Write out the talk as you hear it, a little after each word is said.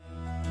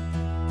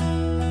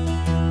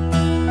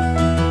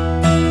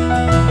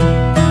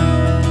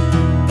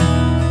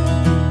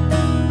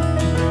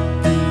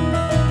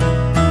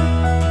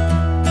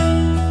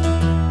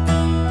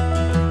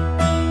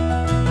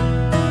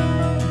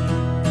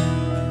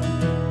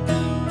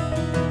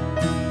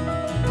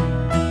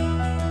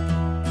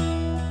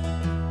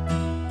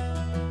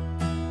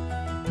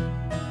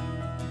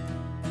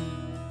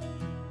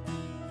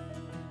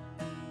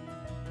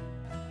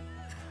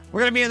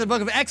We're going to be in the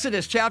book of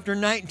Exodus, chapter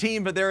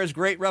 19, but there is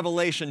great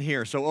revelation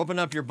here. So open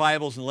up your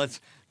Bibles and let's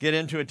get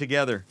into it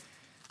together.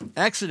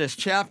 Exodus,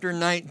 chapter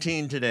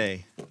 19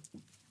 today.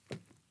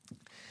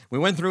 We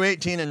went through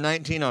 18 and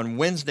 19 on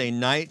Wednesday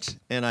night,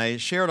 and I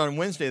shared on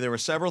Wednesday there were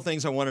several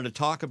things I wanted to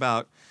talk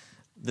about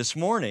this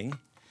morning.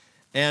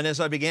 And as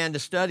I began to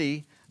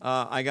study,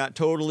 I got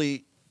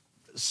totally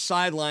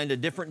sidelined a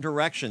different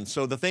direction.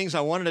 So the things I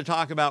wanted to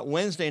talk about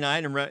Wednesday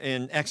night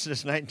in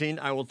Exodus 19,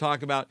 I will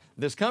talk about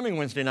this coming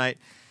Wednesday night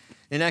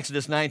in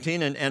Exodus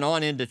 19 and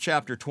on into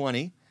chapter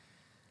 20.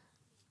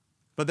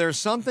 But there's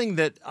something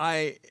that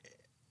I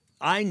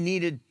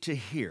needed to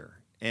hear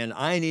and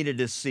I needed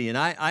to see. And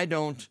I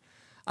don't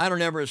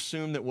ever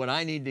assume that what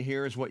I need to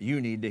hear is what you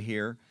need to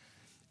hear.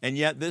 And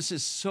yet this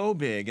is so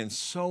big and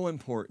so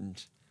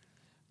important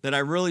that I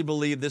really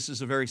believe this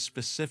is a very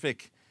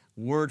specific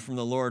word from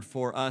the Lord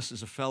for us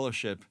as a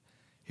fellowship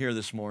here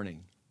this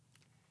morning.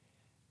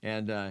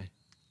 And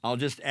I'll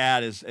just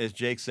add, as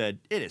Jake said,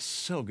 it is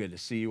so good to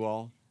see you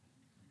all.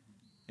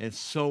 It's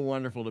so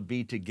wonderful to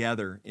be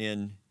together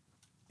in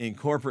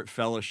corporate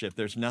fellowship.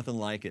 There's nothing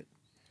like it.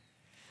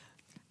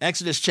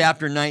 Exodus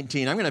chapter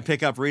 19, I'm going to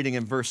pick up reading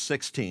in verse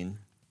 16.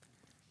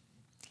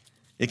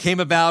 It came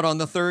about on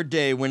the third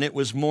day when it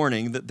was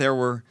morning that there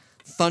were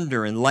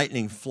thunder and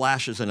lightning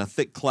flashes and a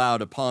thick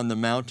cloud upon the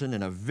mountain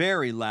and a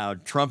very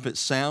loud trumpet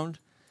sound,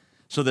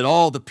 so that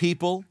all the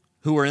people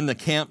who were in the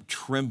camp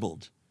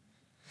trembled.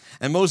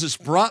 And Moses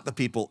brought the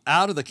people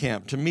out of the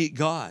camp to meet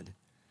God,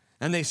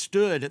 and they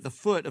stood at the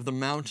foot of the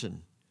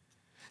mountain.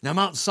 Now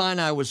Mount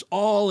Sinai was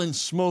all in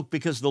smoke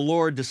because the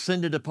Lord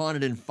descended upon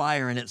it in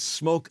fire, and its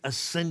smoke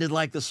ascended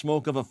like the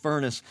smoke of a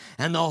furnace,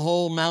 and the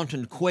whole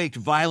mountain quaked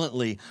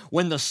violently.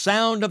 When the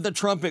sound of the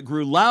trumpet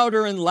grew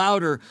louder and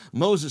louder,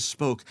 Moses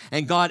spoke,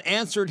 and God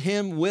answered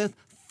him with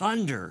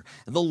thunder.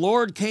 And the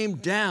Lord came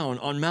down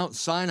on Mount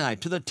Sinai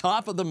to the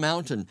top of the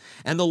mountain,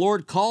 and the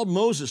Lord called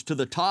Moses to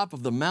the top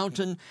of the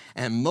mountain,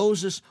 and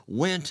Moses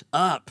went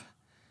up.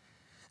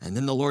 And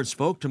then the Lord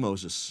spoke to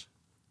Moses,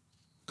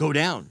 "Go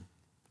down,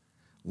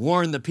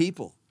 warn the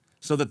people,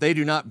 so that they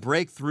do not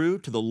break through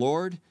to the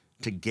Lord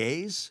to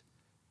gaze,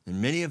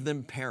 and many of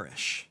them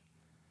perish.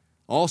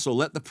 Also,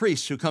 let the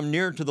priests who come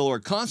near to the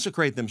Lord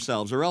consecrate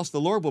themselves, or else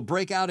the Lord will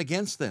break out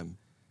against them."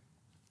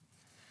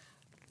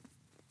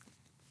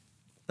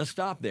 Let's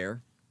stop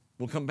there.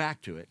 We'll come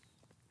back to it.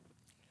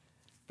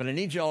 But I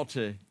need you all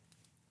to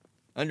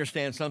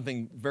understand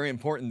something very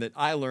important that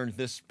I learned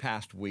this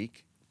past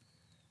week,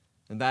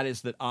 and that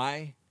is that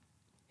I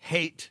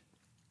hate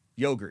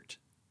yogurt.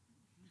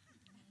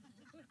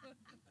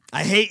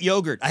 I hate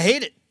yogurt. I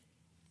hate it.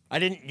 I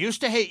didn't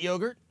used to hate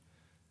yogurt,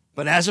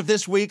 but as of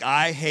this week,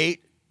 I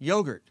hate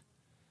yogurt.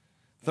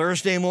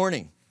 Thursday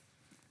morning,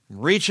 I'm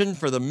reaching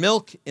for the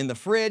milk in the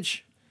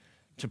fridge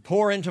to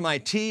pour into my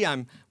tea.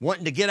 I'm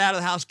wanting to get out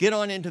of the house, get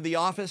on into the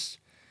office.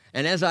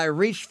 And as I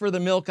reached for the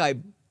milk, I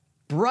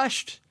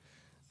brushed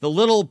the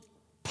little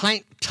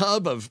pint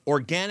tub of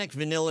organic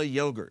vanilla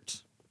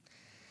yogurt.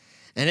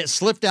 And it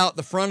slipped out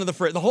the front of the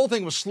fridge. The whole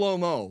thing was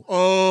slow-mo.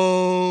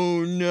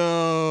 Oh,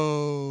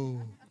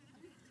 no.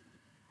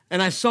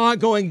 And I saw it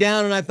going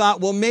down, and I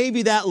thought, well,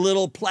 maybe that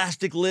little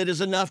plastic lid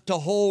is enough to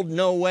hold.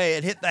 No way.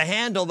 It hit the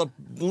handle, the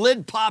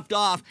lid popped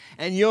off,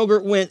 and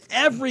yogurt went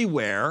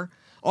everywhere,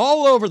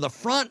 all over the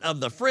front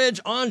of the fridge,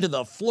 onto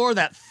the floor.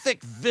 That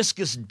thick,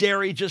 viscous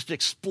dairy just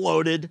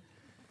exploded.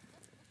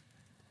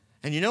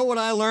 And you know what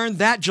I learned?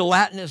 That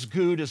gelatinous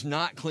goo does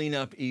not clean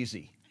up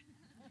easy.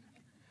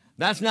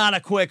 That's not a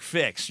quick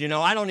fix. You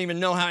know, I don't even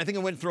know how. I think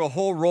I went through a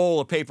whole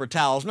roll of paper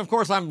towels. And of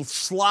course, I'm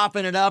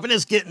slopping it up and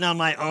it's getting on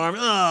my arm.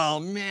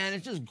 Oh, man,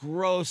 it's just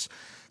gross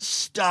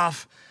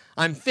stuff.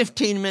 I'm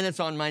 15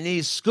 minutes on my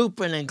knees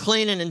scooping and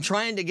cleaning and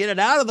trying to get it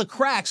out of the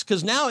cracks,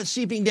 because now it's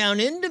seeping down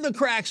into the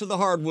cracks of the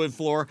hardwood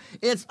floor.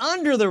 It's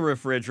under the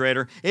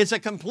refrigerator. It's a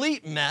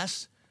complete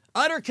mess,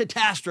 utter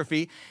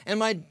catastrophe. And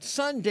my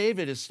son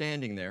David is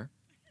standing there,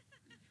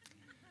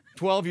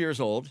 12 years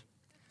old,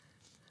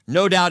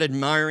 no doubt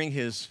admiring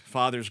his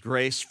father's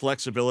grace,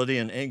 flexibility,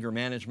 and anger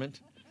management.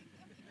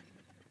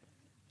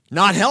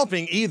 Not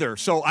helping either,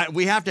 so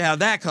we have to have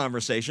that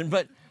conversation.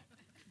 But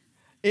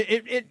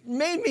it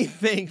made me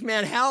think,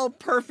 man, how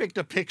perfect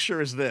a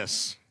picture is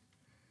this?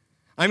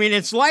 I mean,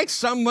 it's like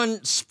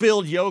someone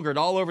spilled yogurt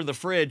all over the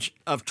fridge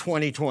of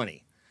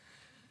 2020.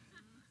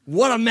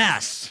 What a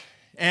mess.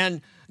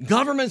 And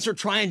governments are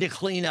trying to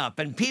clean up,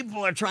 and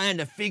people are trying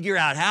to figure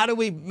out, how do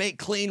we make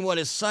clean what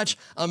is such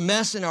a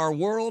mess in our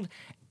world?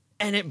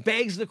 And it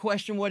begs the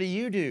question, what do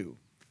you do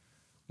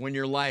when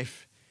your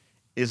life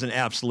is an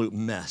absolute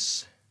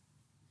mess?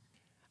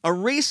 A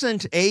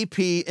recent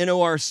AP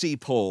NORC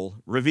poll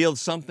revealed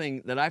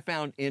something that I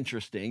found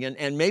interesting,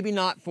 and maybe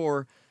not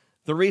for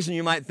the reason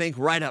you might think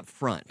right up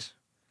front.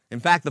 In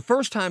fact, the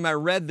first time I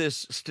read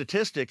this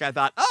statistic, I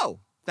thought,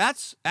 oh,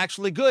 that's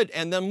actually good.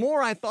 And the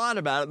more I thought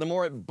about it, the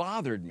more it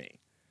bothered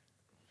me.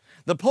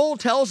 The poll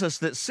tells us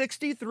that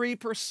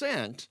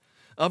 63%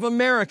 of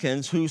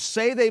Americans who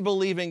say they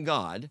believe in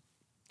God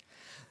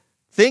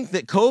think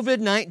that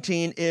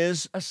COVID-19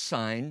 is a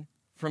sign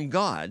from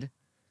God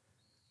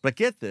But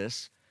get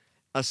this,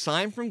 a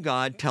sign from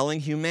God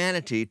telling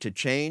humanity to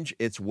change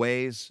its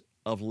ways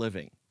of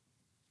living.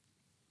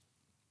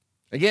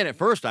 Again, at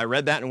first I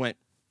read that and went,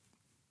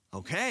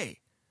 okay.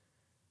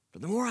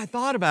 But the more I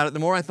thought about it, the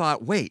more I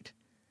thought, wait,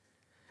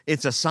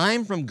 it's a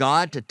sign from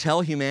God to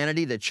tell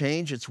humanity to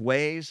change its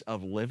ways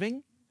of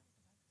living?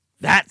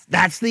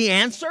 That's the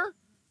answer?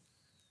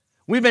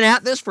 We've been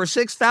at this for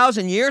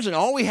 6,000 years and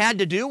all we had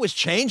to do was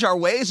change our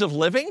ways of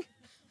living?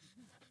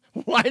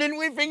 Why didn't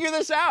we figure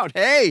this out?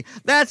 Hey,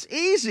 that's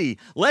easy.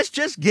 Let's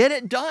just get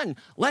it done.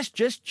 Let's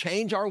just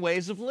change our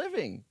ways of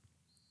living.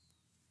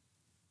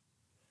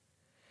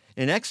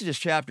 In Exodus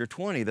chapter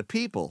 20, the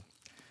people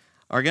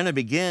are going to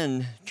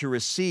begin to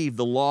receive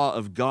the law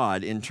of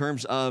God in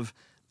terms of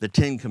the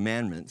Ten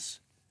Commandments,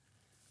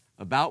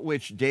 about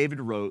which David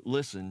wrote,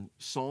 listen,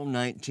 Psalm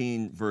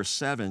 19, verse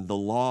 7, the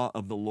law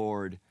of the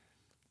Lord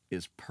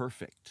is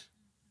perfect,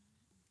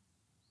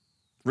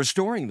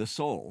 restoring the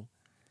soul.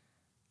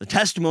 The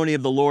testimony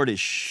of the Lord is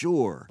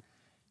sure,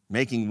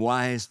 making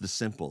wise the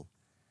simple.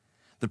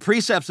 The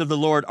precepts of the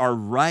Lord are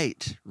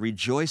right,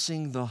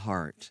 rejoicing the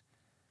heart.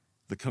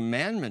 The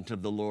commandment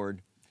of the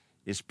Lord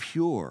is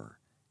pure,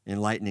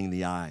 enlightening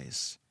the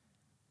eyes.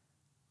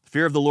 The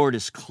fear of the Lord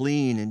is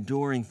clean,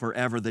 enduring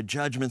forever. The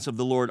judgments of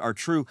the Lord are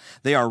true.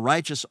 They are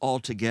righteous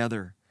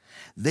altogether.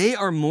 They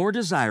are more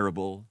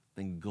desirable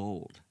than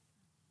gold.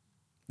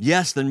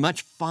 Yes, than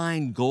much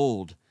fine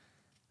gold,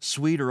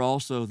 sweeter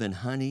also than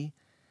honey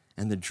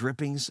and the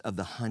drippings of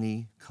the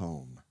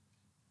honeycomb,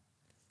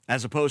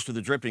 as opposed to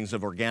the drippings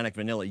of organic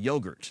vanilla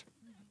yogurt.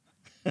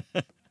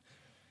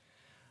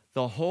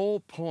 The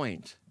whole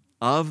point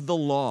of the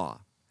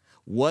law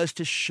was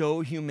to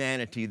show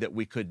humanity that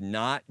we could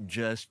not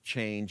just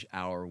change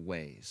our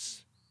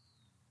ways.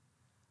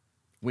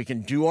 We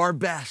can do our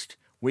best.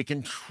 We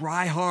can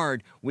try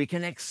hard. We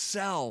can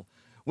excel.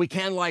 We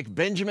can, like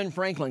Benjamin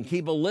Franklin,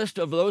 keep a list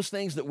of those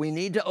things that we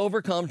need to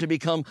overcome to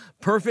become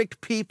perfect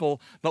people.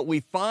 But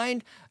we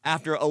find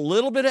after a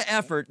little bit of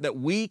effort that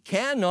we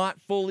cannot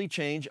fully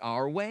change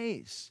our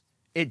ways.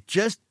 It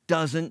just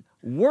doesn't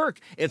work.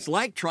 It's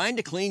like trying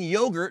to clean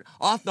yogurt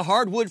off the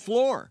hardwood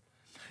floor.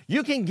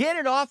 You can get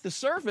it off the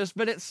surface,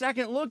 but at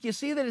second look, you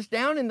see that it's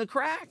down in the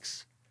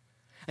cracks.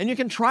 And you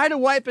can try to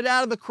wipe it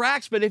out of the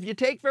cracks, but if you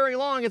take very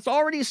long, it's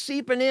already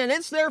seeping in.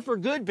 It's there for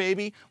good,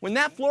 baby. When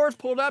that floor is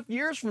pulled up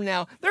years from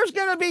now, there's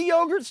going to be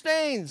yogurt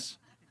stains.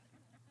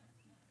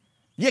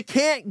 You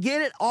can't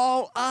get it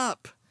all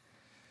up.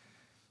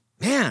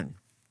 Man,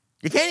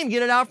 you can't even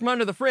get it out from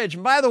under the fridge.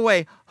 And by the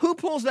way, who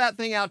pulls that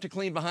thing out to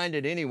clean behind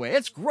it anyway?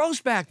 It's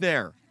gross back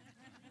there.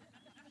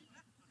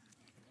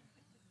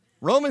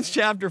 Romans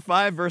chapter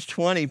 5, verse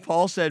 20,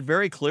 Paul said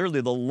very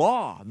clearly, the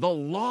law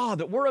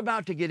that we're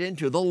about to get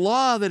into, the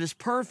law that is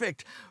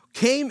perfect,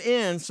 came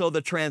in so the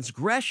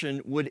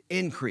transgression would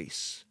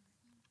increase.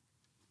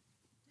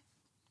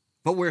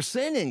 But where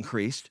sin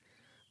increased,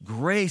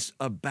 grace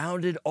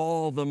abounded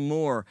all the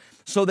more,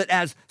 so that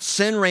as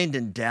sin reigned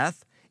in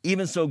death,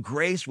 even so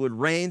grace would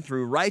reign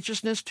through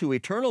righteousness to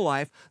eternal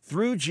life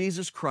through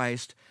Jesus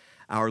Christ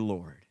our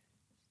Lord.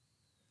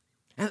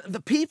 And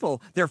the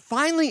people, they're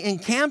finally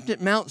encamped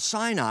at Mount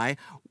Sinai,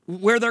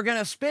 where they're going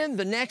to spend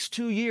the next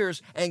 2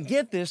 years. And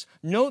get this,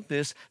 note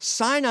this,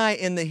 Sinai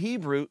in the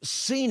Hebrew,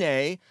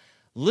 Sinai,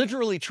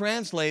 literally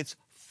translates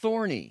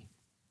thorny.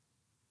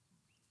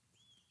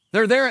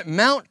 They're there at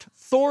Mount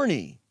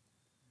Thorny.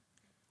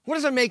 What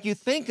does it make you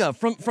think of?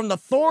 From the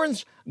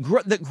thorns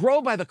that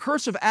grow by the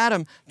curse of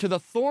Adam to the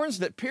thorns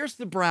that pierce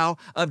the brow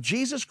of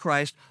Jesus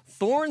Christ,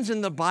 thorns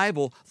in the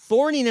Bible,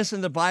 thorniness in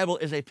the Bible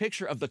is a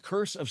picture of the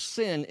curse of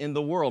sin in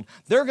the world.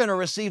 They're going to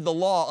receive the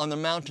law on the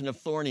mountain of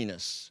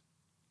thorniness.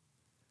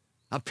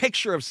 A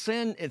picture of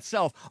sin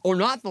itself. Oh,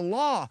 not the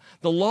law.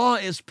 The law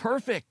is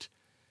perfect.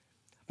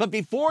 But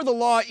before the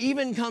law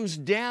even comes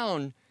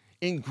down,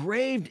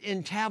 engraved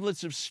in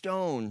tablets of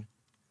stone,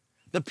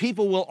 the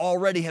people will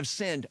already have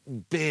sinned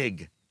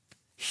big,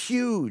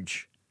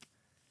 huge.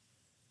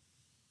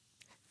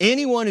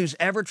 Anyone who's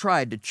ever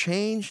tried to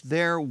change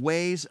their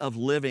ways of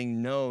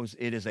living knows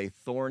it is a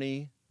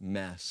thorny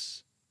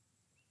mess.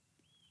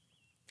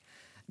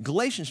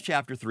 Galatians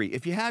chapter 3.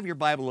 If you have your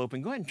Bible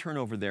open, go ahead and turn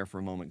over there for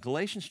a moment.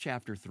 Galatians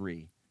chapter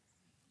 3.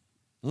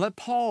 Let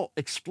Paul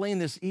explain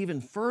this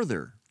even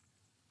further.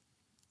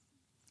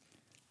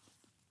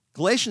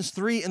 Galatians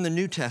 3 in the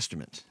New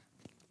Testament.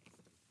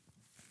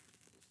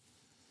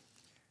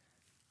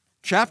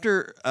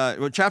 Chapter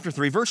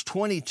 3, verse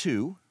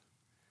 22.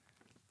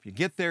 If you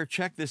get there,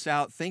 check this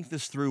out. Think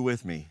this through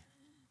with me.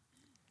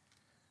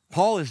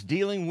 Paul is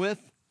dealing with,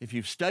 if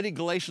you've studied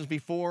Galatians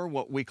before,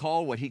 what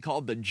he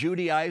called the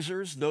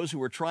Judaizers, those who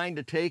were trying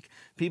to take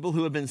people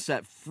who have been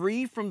set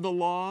free from the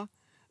law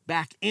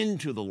back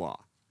into the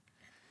law.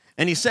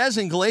 And he says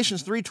in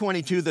Galatians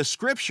 3:22, the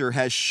scripture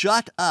has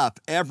shut up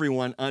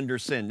everyone under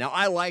sin. Now,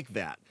 I like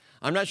that.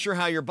 I'm not sure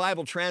how your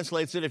Bible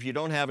translates it if you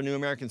don't have a New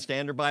American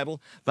Standard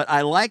Bible, but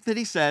I like that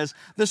he says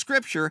the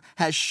scripture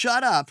has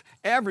shut up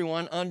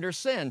everyone under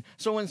sin.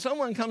 So when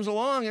someone comes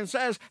along and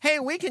says, hey,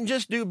 we can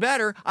just do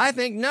better, I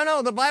think,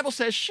 no, the Bible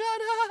says shut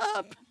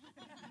up.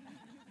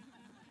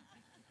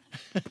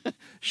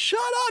 Shut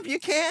up, you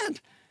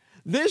can't.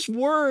 This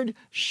word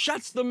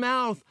shuts the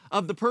mouth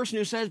of the person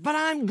who says, but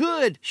I'm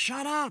good.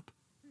 Shut up.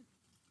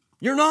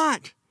 You're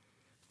not.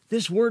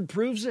 This word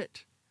proves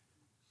it.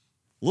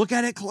 Look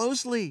at it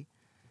closely.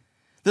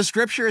 The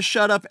scripture has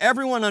shut up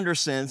everyone under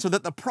sin so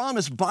that the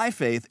promise by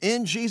faith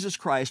in Jesus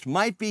Christ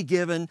might be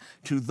given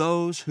to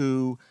those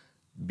who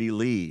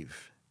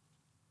believe.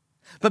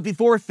 But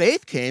before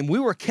faith came, we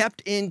were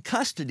kept in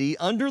custody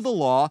under the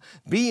law,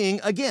 being,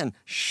 again,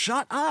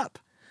 shut up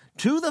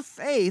to the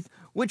faith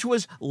which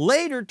was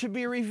later to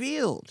be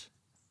revealed.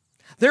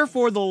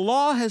 Therefore, the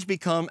law has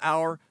become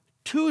our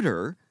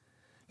tutor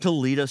to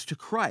lead us to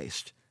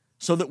Christ,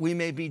 so that we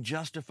may be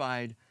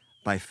justified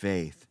by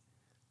faith.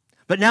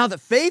 But now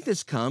that faith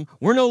has come,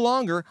 we're no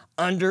longer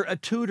under a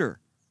tutor.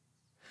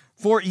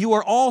 For you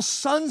are all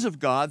sons of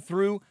God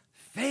through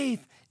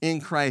faith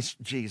in Christ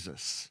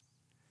Jesus.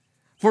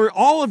 For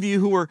all of you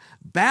who were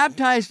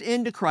baptized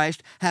into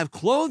Christ have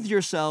clothed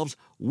yourselves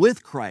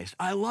with Christ.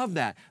 I love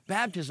that.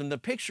 Baptism, the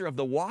picture of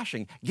the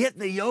washing. Get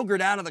the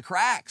yogurt out of the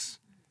cracks.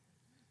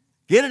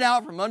 Get it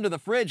out from under the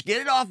fridge.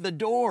 Get it off the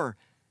door.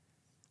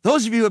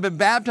 Those of you who have been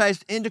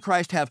baptized into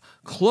Christ have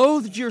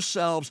clothed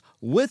yourselves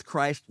with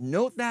Christ.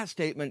 Note that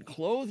statement,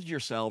 clothed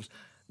yourselves.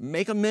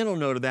 Make a mental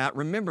note of that.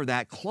 Remember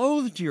that,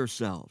 clothed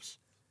yourselves.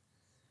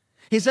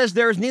 He says,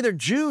 there is neither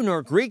Jew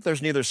nor Greek,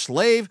 there's neither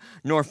slave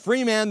nor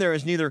free man, there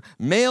is neither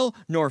male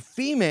nor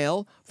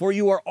female, for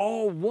you are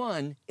all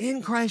one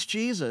in Christ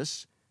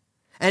Jesus.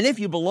 And if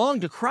you belong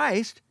to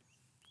Christ,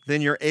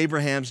 then you're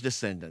Abraham's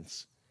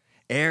descendants,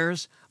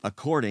 heirs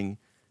according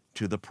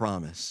to the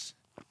promise.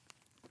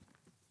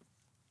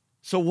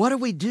 So what do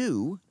we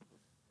do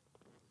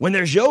when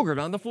there's yogurt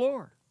on the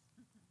floor?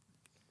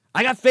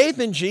 I got faith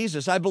in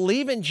Jesus, I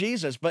believe in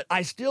Jesus, but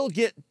I still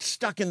get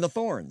stuck in the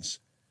thorns.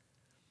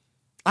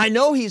 I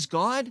know He's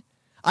God.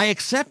 I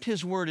accept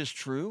His word as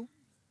true.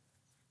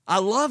 I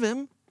love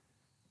Him,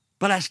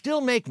 but I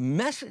still make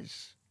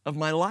messes of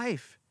my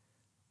life.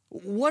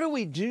 What do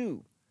we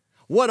do?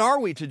 What are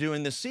we to do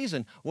in this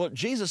season? Well,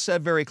 Jesus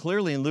said very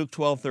clearly in Luke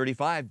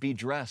 12:35, be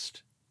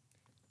dressed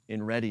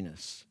in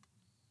readiness.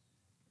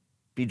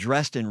 Be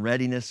dressed in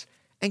readiness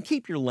and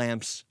keep your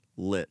lamps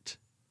lit.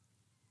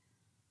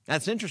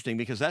 That's interesting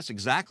because that's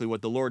exactly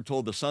what the Lord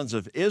told the sons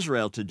of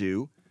Israel to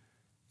do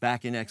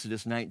back in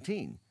Exodus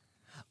 19.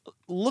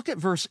 Look at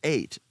verse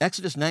 8,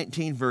 Exodus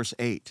 19, verse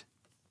 8.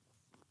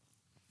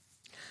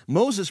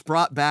 Moses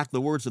brought back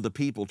the words of the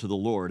people to the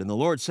Lord, and the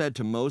Lord said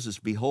to Moses,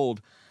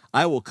 behold,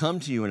 I will come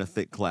to you in a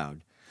thick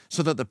cloud,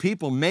 so that the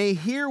people may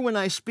hear when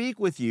I speak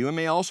with you and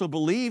may also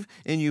believe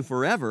in you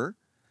forever.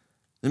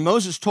 And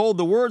Moses told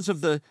the words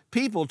of the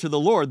people to the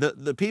Lord.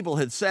 The people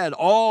had said,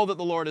 all that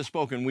the Lord has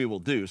spoken we will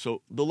do.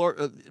 So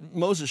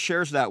Moses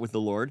shares that with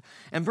the Lord.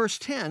 And verse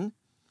 10,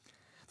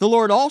 the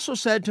Lord also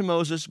said to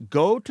Moses,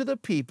 go to the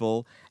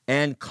people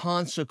and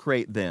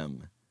consecrate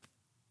them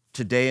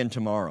today and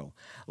tomorrow.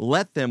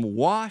 Let them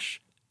wash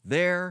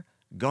their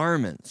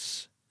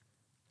garments.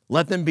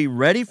 Let them be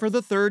ready for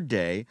the third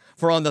day,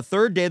 for on the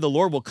third day the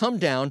Lord will come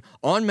down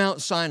on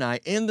Mount Sinai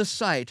in the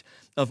sight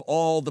of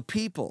all the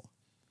people.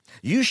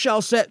 You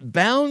shall set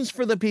bounds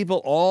for the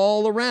people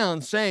all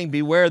around, saying,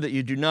 beware that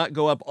you do not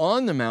go up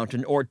on the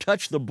mountain or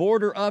touch the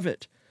border of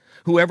it.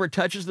 Whoever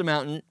touches the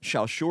mountain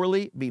shall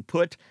surely be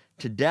put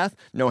to death.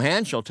 No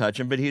hand shall touch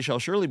him, but he shall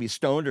surely be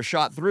stoned or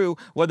shot through.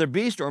 Whether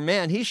beast or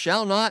man, he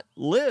shall not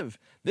live.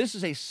 This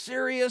is a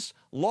serious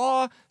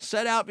law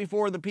set out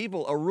before the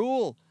people, a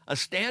rule, a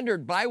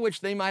standard by which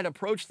they might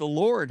approach the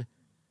Lord.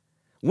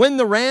 When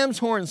the ram's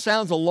horn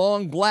sounds a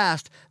long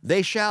blast,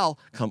 they shall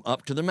come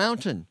up to the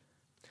mountain.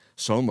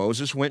 So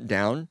Moses went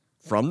down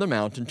from the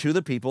mountain to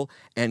the people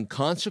and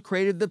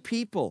consecrated the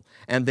people,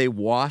 and they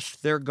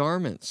washed their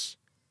garments.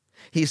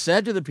 He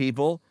said to the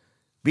people,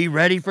 be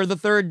ready for the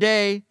third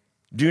day.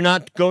 Do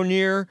not go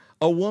near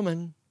a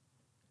woman.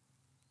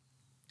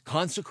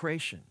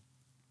 Consecration.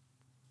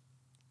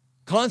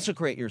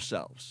 Consecrate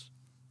yourselves.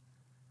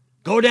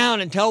 Go down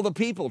and tell the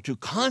people to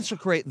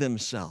consecrate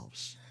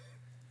themselves.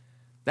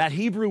 That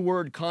Hebrew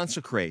word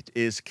consecrate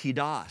is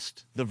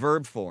kidast, the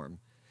verb form.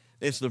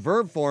 It's the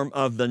verb form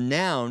of the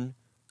noun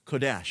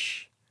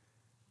kodesh,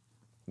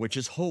 which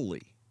is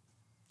holy.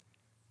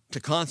 To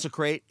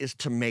consecrate is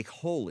to make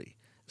holy.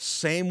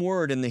 Same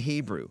word in the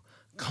Hebrew.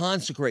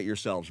 Consecrate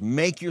yourselves.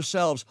 Make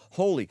yourselves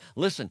holy.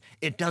 Listen,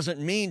 it doesn't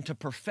mean to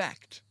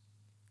perfect.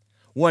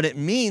 What it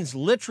means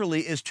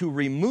literally is to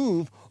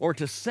remove or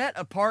to set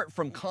apart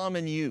from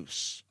common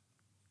use.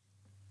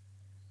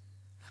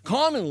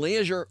 Commonly,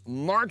 as you're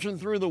marching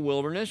through the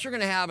wilderness, you're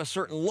going to have a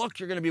certain look.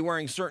 You're going to be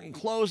wearing certain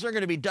clothes. They're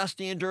going to be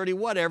dusty and dirty,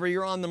 whatever.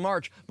 You're on the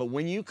march. But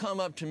when you come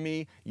up to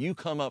me, you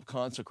come up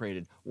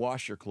consecrated.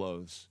 Wash your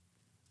clothes.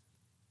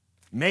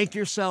 Make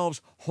yourselves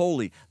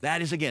holy.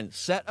 That is, again,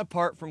 set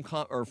apart from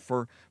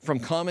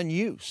common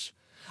use.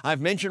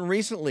 I've mentioned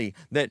recently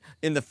that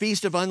in the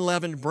Feast of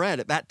Unleavened Bread,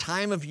 at that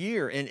time of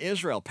year in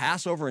Israel,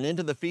 Passover and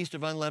into the Feast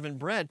of Unleavened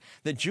Bread,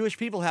 that Jewish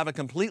people have a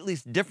completely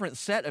different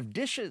set of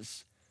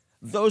dishes.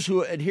 Those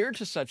who adhere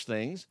to such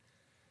things,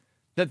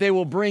 that they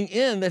will bring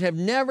in that have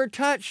never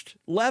touched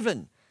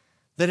leaven,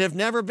 that have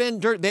never been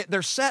dirt.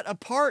 They're set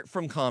apart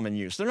from common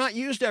use. They're not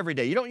used every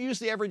day. You don't use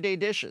the everyday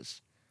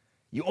dishes.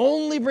 You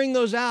only bring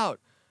those out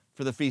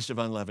for the Feast of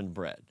Unleavened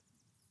Bread.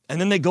 And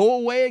then they go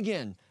away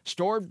again,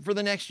 stored for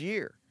the next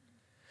year.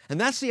 And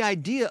that's the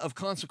idea of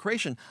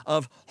consecration,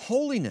 of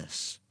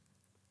holiness.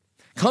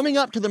 Coming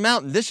up to the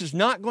mountain, this is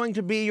not going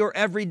to be your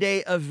everyday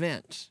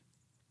event.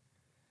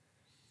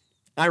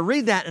 I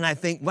read that and I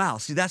think, wow,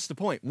 see, that's the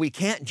point. We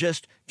can't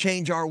just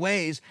change our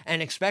ways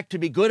and expect to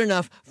be good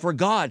enough for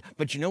God.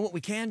 But you know what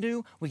we can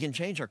do? We can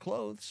change our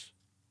clothes.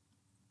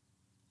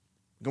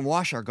 We can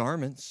wash our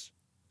garments.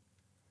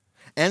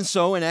 And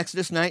so in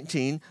Exodus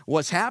 19,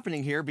 what's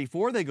happening here,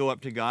 before they go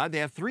up to God, they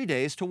have 3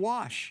 days to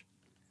wash.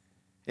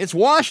 It's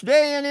wash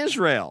day in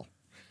Israel.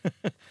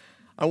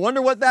 I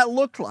wonder what that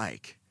looked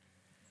like.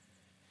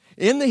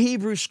 In the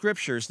Hebrew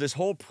Scriptures, this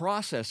whole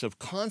process of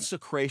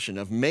consecration,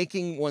 of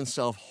making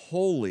oneself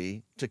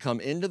holy to come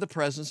into the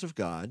presence of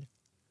God,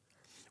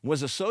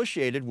 was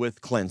associated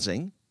with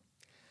cleansing,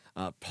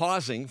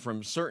 pausing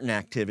from certain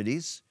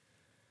activities,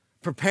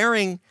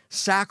 preparing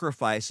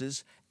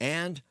sacrifices,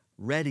 and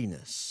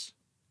readiness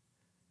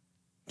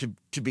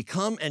to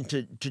become and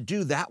to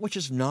do that which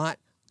is not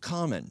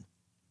common.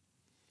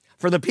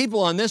 For the people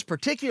on this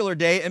particular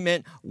day, it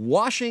meant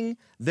washing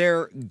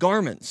their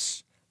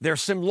garments, their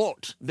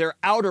simlot, their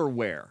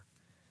outerwear.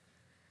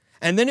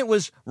 And then it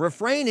was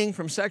refraining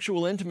from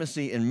sexual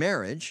intimacy in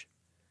marriage,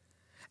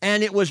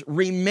 and it was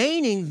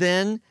remaining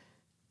then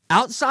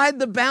outside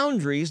the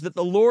boundaries that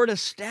the Lord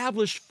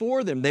established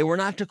for them. They were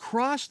not to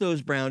cross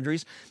those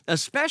boundaries,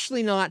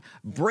 especially not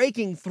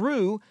breaking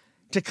through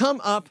to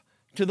come up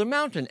to the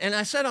mountain. And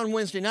I said on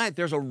Wednesday night,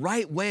 there's a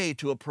right way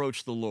to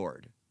approach the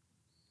Lord.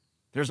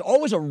 There's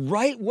always a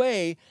right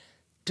way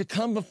to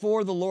come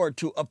before the Lord,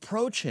 to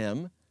approach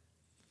Him.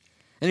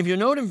 And if you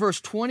note in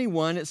verse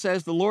 21, it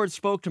says, the Lord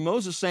spoke to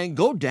Moses saying,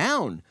 go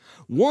down,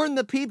 warn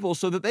the people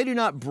so that they do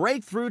not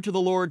break through to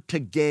the Lord to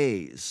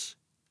gaze.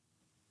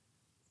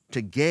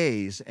 To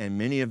gaze, and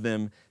many of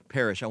them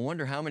perish. I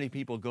wonder how many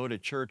people go to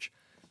church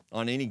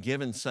on any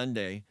given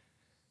Sunday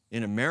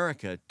in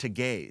America to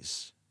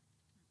gaze.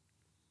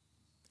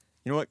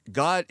 You know what?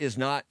 God is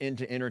not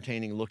into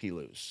entertaining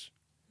looky-loos.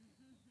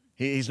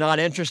 He's not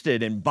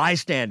interested in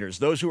bystanders,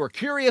 those who are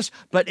curious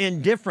but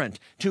indifferent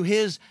to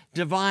His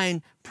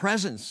divine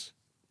presence.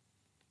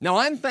 Now,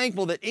 I'm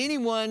thankful that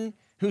anyone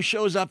who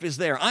shows up is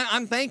there.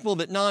 I'm thankful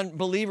that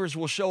non-believers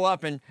will show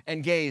up and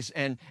gaze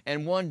and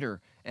wonder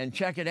and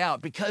check it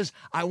out, because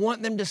I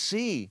want them to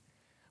see.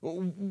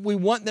 We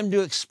want them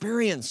to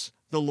experience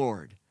the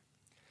Lord.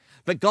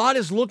 But God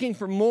is looking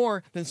for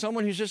more than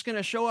someone who's just going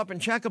to show up and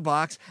check a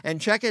box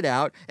and check it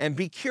out and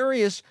be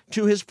curious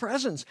to His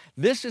presence.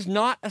 This is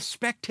not a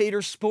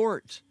spectator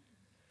sport.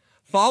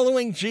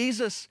 Following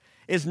Jesus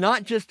is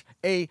not just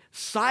a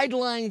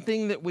sideline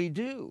thing that we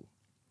do.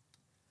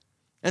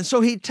 And so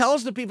He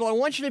tells the people, I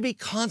want you to be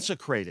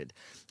consecrated.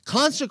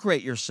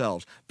 Consecrate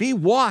yourselves. Be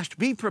washed.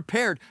 Be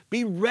prepared.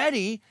 Be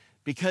ready,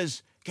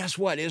 because guess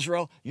what,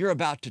 Israel? You're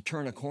about to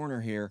turn a corner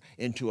here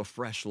into a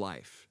fresh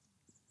life.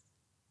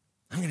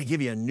 I'm going to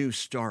give you a new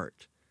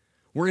start.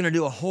 We're going to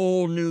do a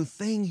whole new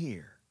thing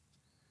here.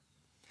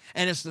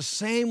 And it's the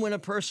same when a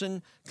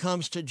person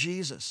comes to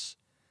Jesus.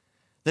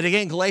 That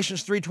again,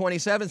 Galatians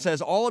 3:27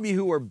 says, all of you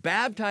who were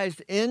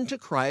baptized into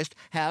Christ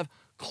have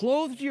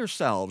clothed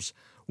yourselves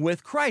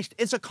with Christ.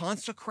 It's a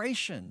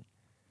consecration,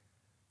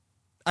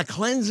 a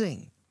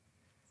cleansing.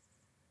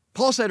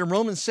 Paul said in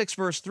Romans 6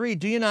 verse 3,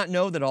 do you not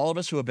know that all of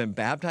us who have been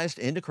baptized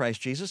into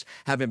Christ Jesus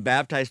have been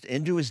baptized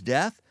into His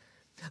death?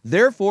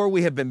 Therefore,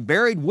 we have been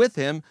buried with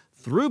Him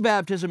through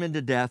baptism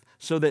into death,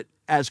 so that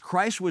as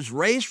Christ was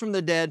raised from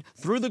the dead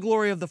through the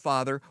glory of the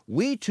Father,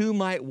 we too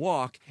might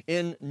walk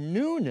in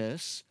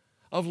newness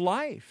of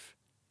life.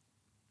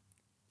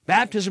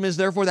 Baptism is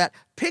therefore that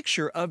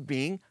picture of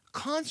being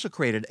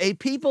consecrated, a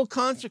people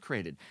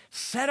consecrated,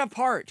 set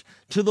apart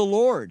to the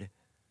Lord.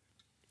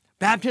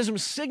 Baptism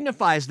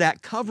signifies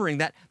that covering,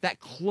 that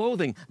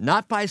clothing,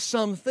 not by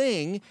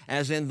something,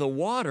 as in the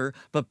water,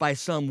 but by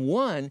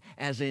someone,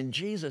 as in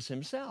Jesus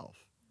Himself.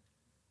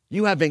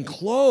 You have been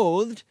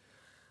clothed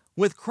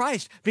with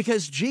Christ,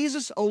 because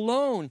Jesus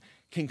alone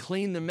can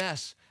clean the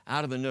mess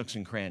out of the nooks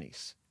and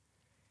crannies.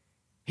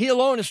 He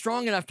alone is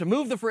strong enough to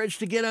move the fridge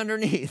to get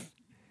underneath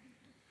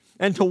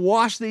and to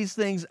wash these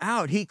things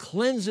out. He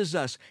cleanses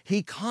us.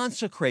 He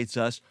consecrates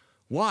us.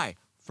 Why?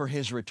 For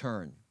His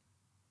return.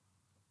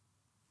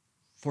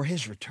 For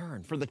His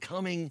return, for the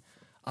coming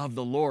of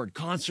the Lord.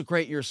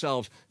 Consecrate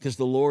yourselves, because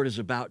the Lord is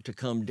about to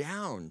come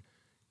down,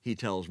 He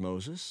tells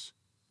Moses.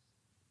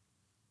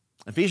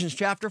 Ephesians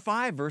chapter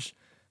 5, verse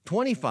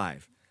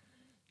 25,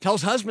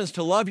 tells husbands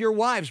to love your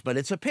wives, but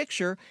it's a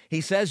picture. He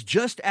says,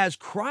 just as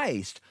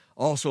Christ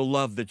also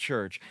loved the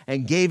church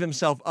and gave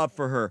Himself up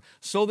for her,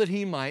 so that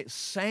He might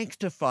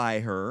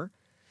sanctify her,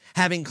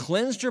 having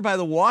cleansed her by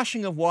the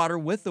washing of water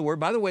with the word.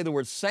 By the way, the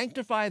word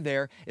sanctify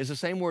there is the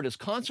same word as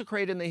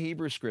consecrate in the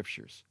Hebrew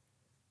Scriptures.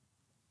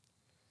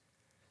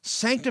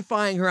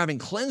 sanctifying her, having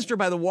cleansed her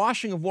by the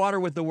washing of water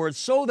with the word,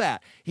 so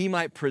that he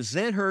might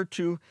present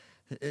to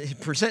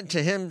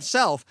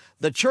himself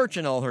the church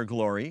in all her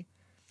glory,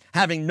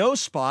 having no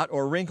spot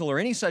or wrinkle or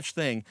any such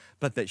thing,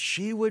 but that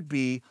she would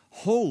be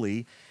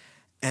holy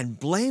and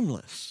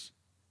blameless.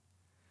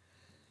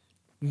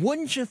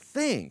 Wouldn't you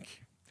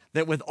think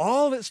that with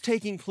all that's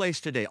taking place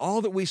today,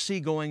 all that we see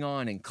going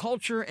on in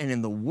culture and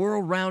in the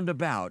world round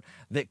about,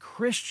 that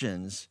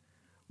Christians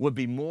would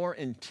be more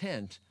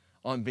intent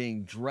on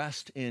being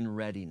dressed in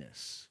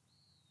readiness?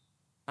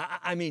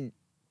 I mean,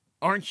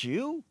 aren't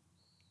you?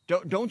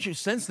 Don't you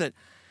sense that,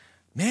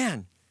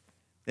 man,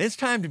 it's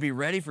time to be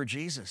ready for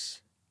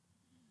Jesus?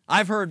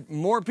 I've heard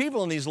more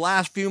people in these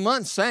last few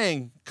months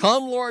saying,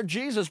 "Come, Lord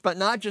Jesus," but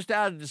not just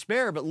out of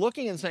despair, but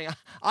looking and saying,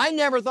 "I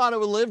never thought I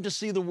would live to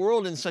see the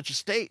world in such a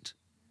state."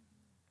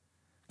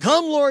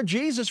 Come, Lord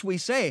Jesus, we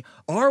say.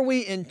 Are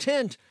we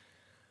intent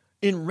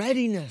in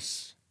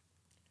readiness?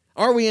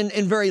 Are we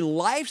in very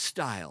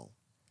lifestyle,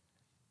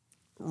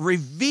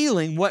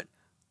 revealing what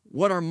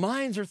our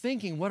minds are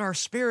thinking, what our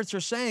spirits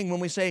are saying when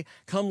we say,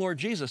 "Come, Lord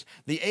Jesus"?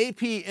 The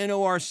AP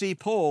NORC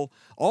poll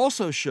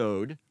also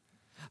showed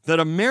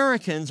that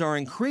Americans are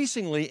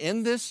increasingly,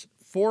 in this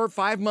 4 or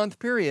 5 month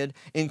period,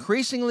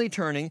 increasingly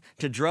turning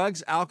to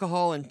drugs,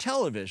 alcohol, and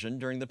television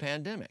during the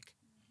pandemic.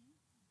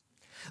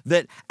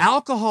 That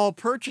alcohol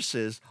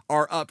purchases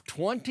are up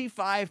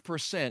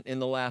 25% in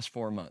the last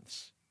 4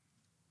 months.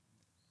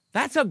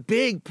 That's a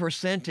big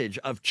percentage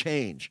of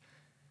change.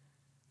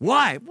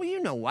 Why? Well,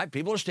 you know why.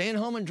 People are staying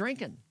home and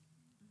drinking.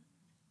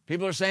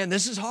 People are saying,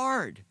 "This is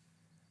hard.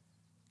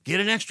 Get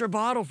an extra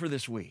bottle for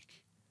this week."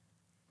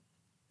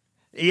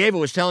 Eva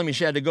was telling me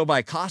she had to go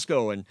by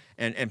Costco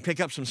and pick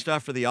up some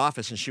stuff for the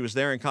office, and she was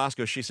there in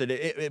Costco. She said,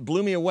 it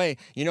blew me away.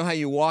 You know how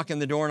you walk in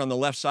the door and on the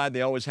left side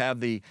they always have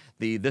the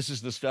 "this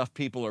is the stuff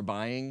people are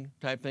buying"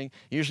 type thing?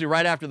 Usually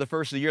right after the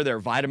first of the year, there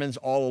are vitamins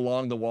all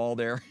along the wall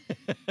there.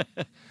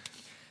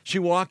 She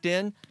walked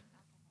in,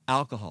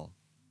 alcohol.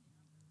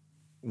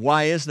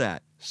 Why is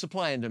that?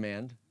 Supply and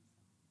demand.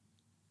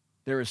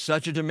 There is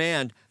such a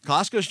demand.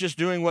 Costco's just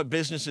doing what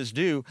businesses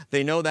do.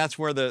 They know that's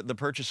where the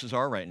purchases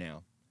are right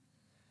now.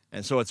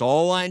 And so it's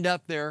all lined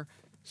up there,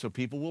 so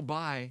people will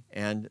buy,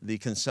 and the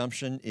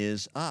consumption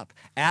is up.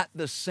 At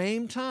the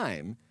same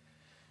time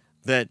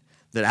that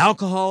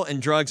alcohol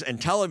and drugs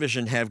and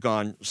television have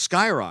gone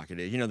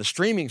skyrocketed. You know, the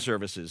streaming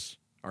services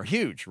are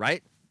huge,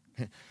 right?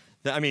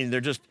 I mean,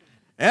 they're just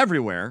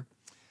everywhere.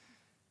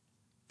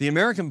 The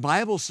American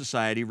Bible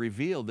Society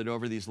revealed that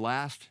over these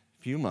last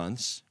few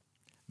months,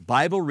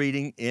 Bible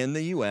reading in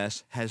the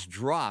U.S. has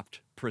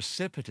dropped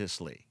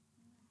precipitously.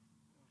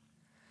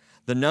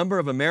 The number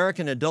of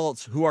American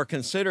adults who are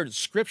considered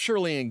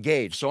scripturally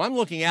engaged, so I'm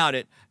looking out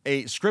at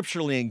a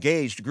scripturally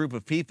engaged group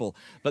of people,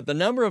 but the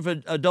number of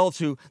adults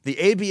who the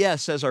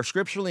ABS says are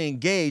scripturally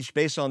engaged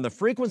based on the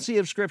frequency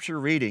of scripture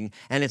reading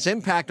and its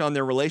impact on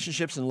their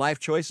relationships and life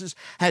choices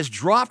has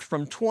dropped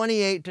from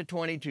 28 to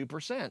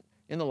 22%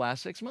 in the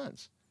last 6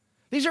 months.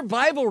 These are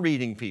Bible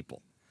reading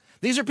people.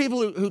 These are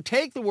people who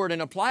take the word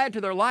and apply it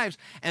to their lives,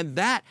 and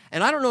I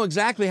don't know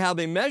exactly how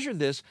they measured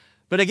this,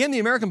 but again, the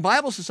American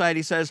Bible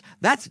Society says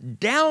that's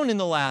down in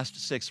the last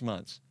 6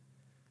 months.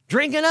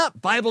 Drinking up,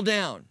 Bible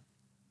down.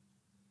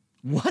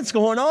 What's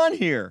going on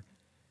here?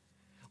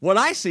 What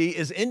I see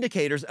is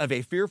indicators of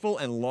a fearful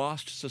and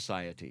lost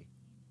society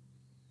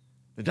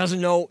that doesn't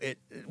know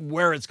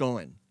where it's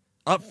going,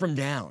 up from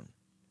down.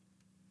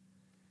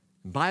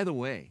 By the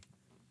way,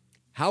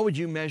 how would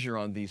you measure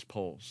on these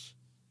polls?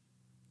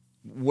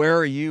 Where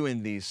are you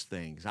in these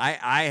things?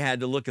 I had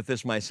to look at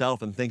this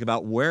myself and think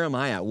about, where am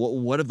I at?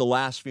 What have the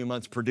last few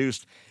months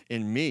produced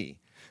in me,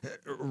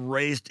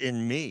 raised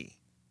in me?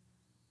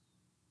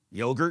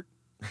 Yogurt?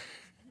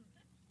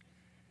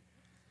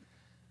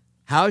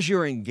 How's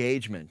your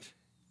engagement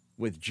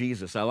with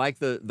Jesus? I like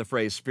the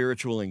phrase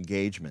spiritual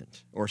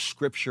engagement or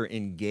scripture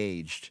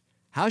engaged.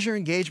 How's your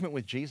engagement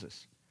with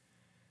Jesus?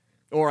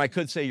 Or I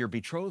could say your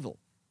betrothal.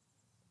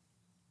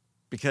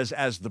 Because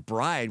as the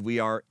bride, we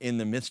are in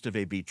the midst of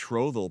a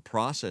betrothal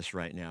process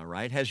right now,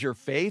 right? Has your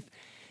faith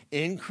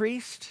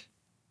increased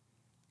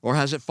or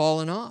has it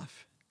fallen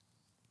off?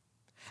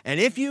 And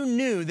if you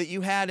knew that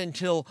you had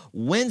until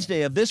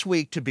Wednesday of this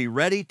week to be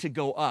ready to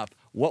go up,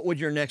 what would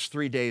your next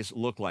 3 days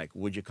look like?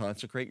 Would you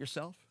consecrate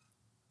yourself?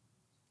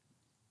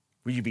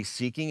 Would you be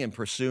seeking and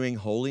pursuing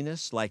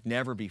holiness like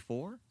never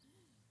before?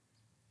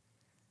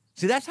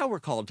 See, that's how we're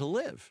called to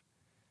live.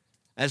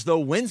 As though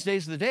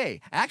Wednesday's the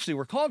day. Actually,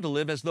 we're called to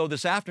live as though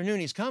this afternoon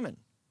He's coming.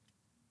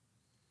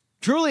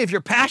 Truly, if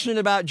you're passionate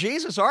about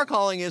Jesus, our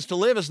calling is to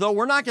live as though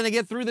we're not going to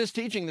get through this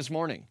teaching this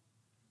morning.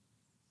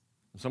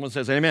 Someone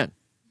says, amen.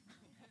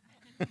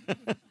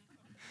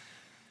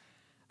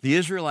 The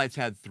Israelites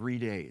had 3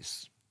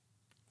 days.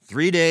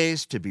 3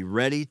 days to be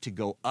ready to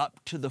go up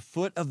to the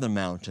foot of the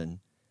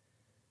mountain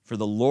for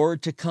the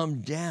Lord to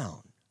come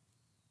down.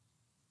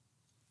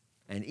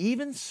 And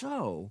even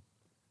so,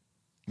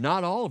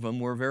 not all of them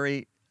were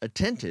very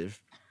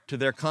attentive to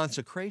their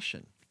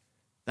consecration.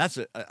 That's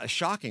a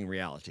shocking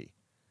reality.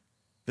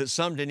 that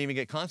some didn't even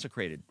get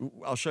consecrated.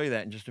 I'll show you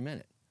that in just a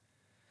minute.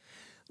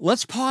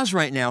 Let's pause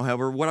right now,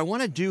 however. What I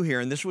want to do here,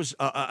 and this was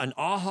an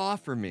aha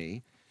for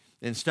me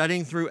in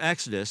studying through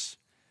Exodus,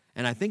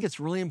 and I think it's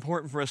really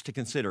important for us to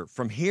consider.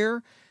 From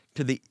here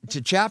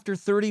to chapter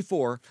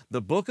 34,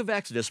 the book of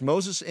Exodus,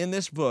 Moses in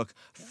this book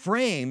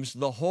frames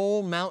the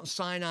whole Mount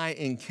Sinai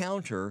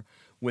encounter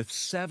with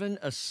 7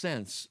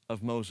 ascents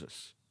of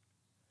Moses.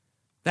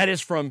 That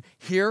is, from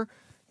here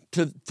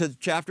to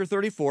chapter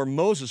 34,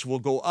 Moses will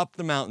go up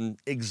the mountain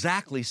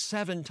exactly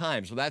 7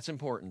 times. So that's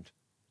important.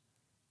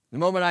 The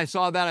moment I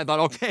saw that, I thought,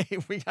 okay,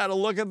 we got to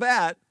look at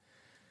that.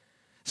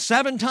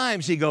 7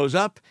 times he goes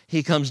up,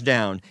 he comes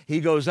down. He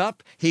goes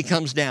up, he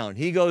comes down.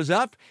 He goes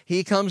up,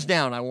 he comes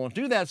down. I won't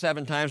do that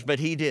 7 times, but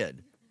he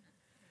did.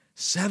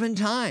 7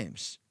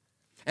 times.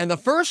 And the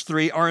first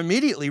 3 are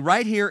immediately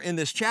right here in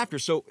this chapter.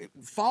 So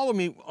follow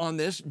me on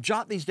this.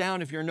 Jot these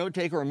down if you're a note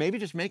taker, or maybe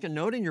just make a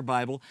note in your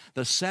Bible.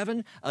 The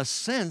 7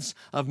 ascents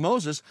of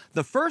Moses.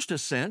 The first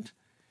ascent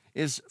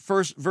is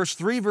verse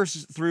 3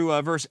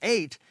 through verse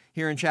 8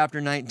 here in chapter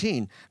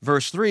 19.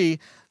 Verse 3,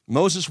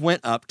 Moses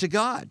went up to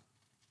God.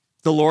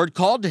 The Lord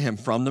called to him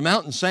from the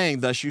mountain, saying,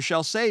 "Thus you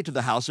shall say to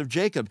the house of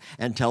Jacob,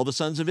 and tell the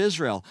sons of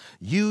Israel,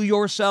 you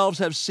yourselves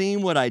have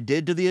seen what I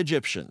did to the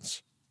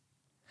Egyptians,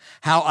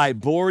 how I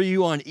bore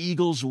you on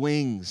eagle's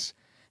wings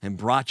and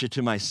brought you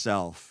to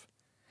myself.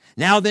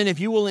 Now then, if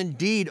you will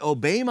indeed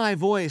obey my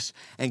voice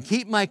and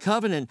keep my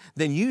covenant,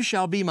 then you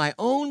shall be my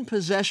own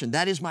possession.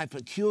 That is my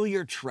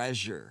peculiar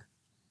treasure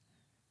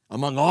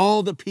among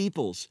all the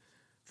peoples,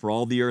 for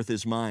all the earth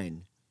is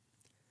mine.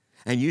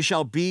 And you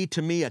shall be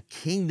to me a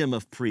kingdom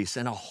of priests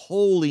and a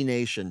holy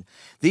nation.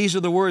 These are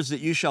the words that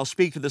you shall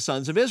speak to the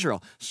sons of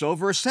Israel." So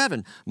verse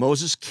 7,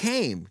 Moses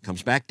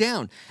comes back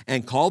down,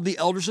 and called the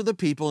elders of the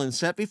people and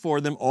set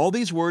before them all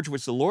these words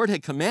which the Lord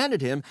had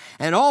commanded him.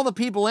 And all the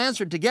people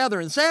answered together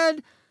and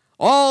said,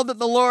 "All that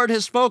the Lord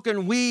has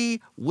spoken,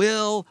 we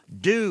will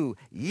do."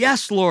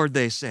 "Yes, Lord,"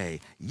 they say.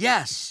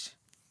 Yes.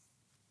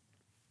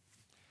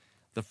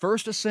 The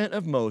first ascent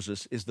of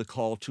Moses is the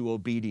call to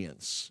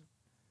obedience.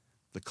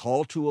 The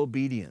call to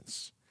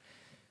obedience.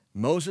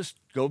 Moses,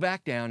 go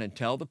back down and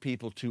tell the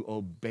people to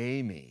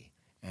obey me,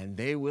 and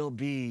they will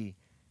be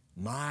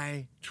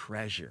my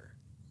treasure,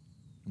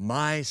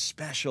 my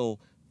special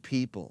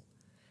people.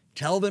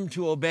 Tell them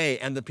to obey,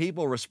 and the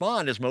people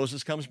respond as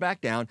Moses comes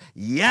back down.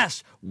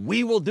 Yes,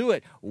 we will do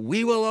it.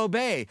 We will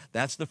obey.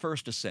 That's the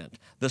first ascent.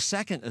 The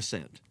second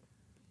ascent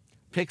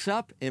picks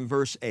up in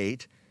verse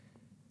 8,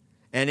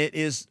 and it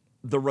is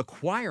the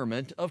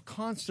requirement of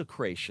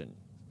consecration,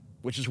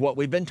 which is what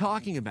we've been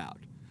talking about.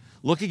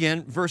 Look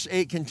again, verse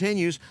 8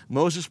 continues,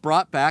 Moses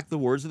brought back the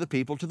words of the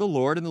people to the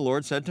Lord, and the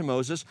Lord said to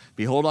Moses,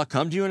 "Behold, I'll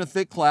come to you in a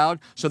thick cloud,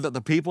 so that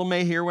the people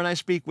may hear when I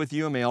speak with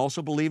you, and may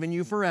also believe in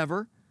you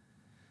forever."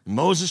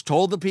 Moses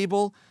told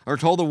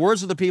the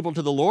words of the people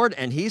to the Lord,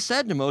 and he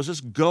said to Moses,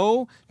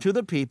 "Go to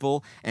the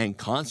people and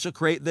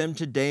consecrate them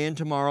today and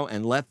tomorrow,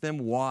 and let them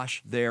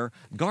wash their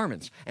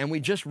garments." And we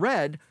just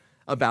read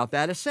about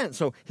that ascent.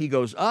 So he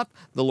goes up,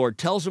 the Lord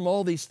tells him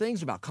all these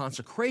things about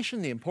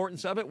consecration, the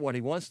importance of it, what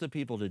he wants the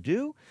people to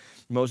do.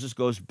 Moses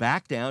goes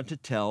back down to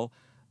tell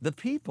the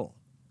people.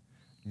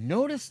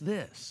 Notice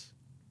this.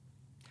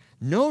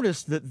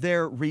 Notice that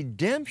their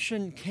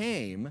redemption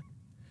came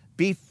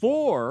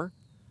before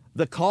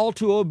the call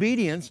to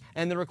obedience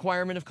and the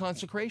requirement of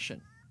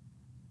consecration.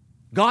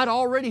 God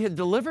already had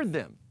delivered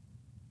them.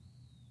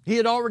 He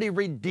had already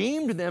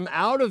redeemed them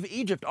out of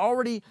Egypt,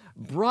 already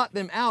brought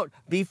them out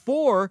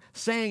before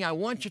saying, "I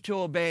want you to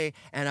obey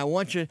and I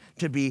want you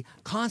to be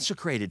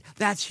consecrated."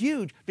 That's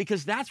huge,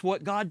 because that's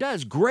what God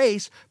does.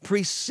 Grace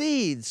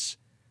precedes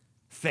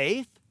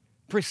faith,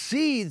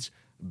 precedes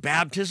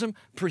baptism,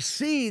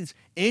 precedes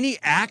any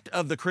act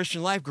of the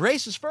Christian life.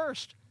 Grace is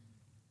first.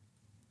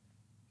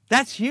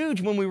 That's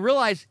huge when we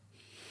realize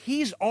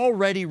He's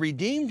already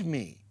redeemed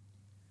me.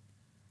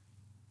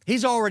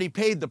 He's already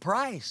paid the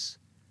price.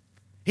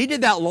 He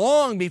did that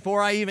long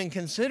before I even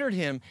considered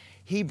Him.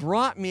 He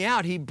brought me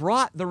out. He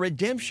brought the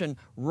redemption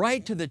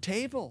right to the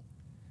table.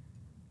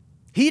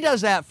 He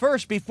does that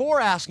first before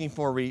asking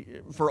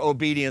for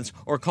obedience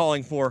or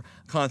calling for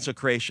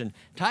consecration.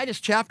 Titus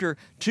chapter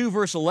 2,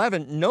 verse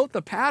 11, note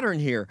the pattern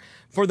here.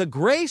 "For the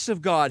grace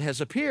of God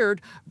has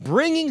appeared,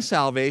 bringing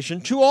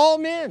salvation to all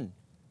men."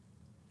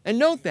 And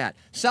note that.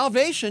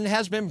 Salvation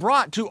has been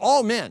brought to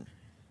all men,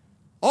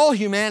 all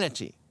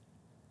humanity.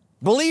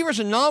 Believers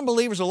and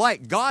non-believers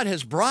alike, God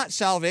has brought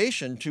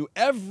salvation to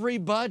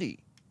everybody.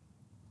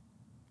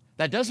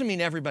 That doesn't mean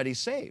everybody's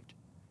saved.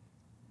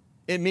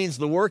 It means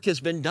the work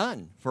has been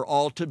done for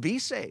all to be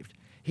saved.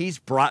 He's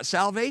brought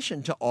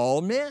salvation to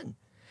all men,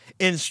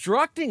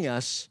 instructing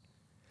us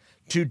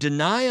to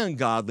deny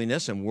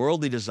ungodliness and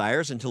worldly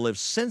desires and to live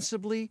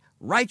sensibly,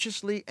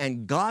 righteously,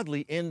 and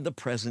godly in the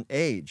present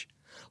age,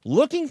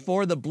 looking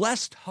for the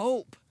blessed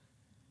hope.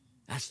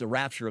 That's the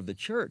rapture of the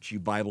church, you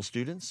Bible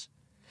students.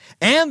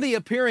 And the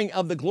appearing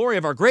of the glory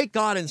of our great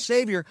God and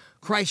Savior,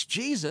 Christ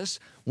Jesus,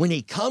 when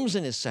He comes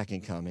in His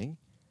second coming.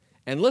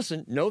 And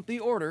listen, note the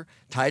order,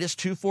 Titus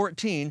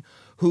 2:14,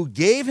 who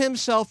gave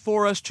himself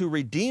for us to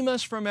redeem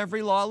us from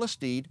every lawless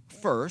deed,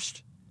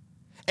 first,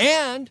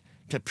 and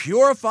to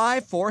purify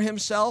for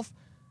himself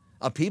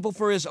a people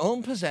for his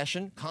own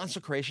possession,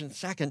 consecration,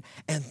 second,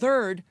 and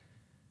third,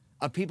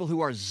 a people who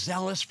are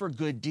zealous for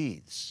good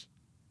deeds.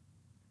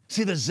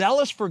 See, the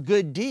zealous for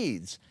good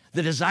deeds,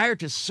 the desire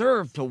to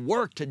serve, to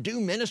work, to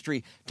do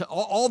ministry, to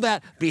all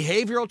that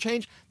behavioral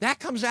change, that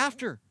comes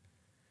after.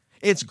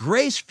 It's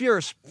grace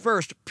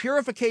first,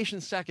 purification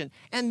second,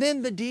 and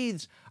then the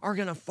deeds are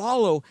going to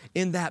follow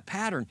in that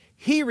pattern.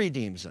 He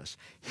redeems us.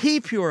 He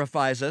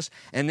purifies us,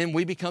 and then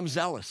we become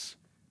zealous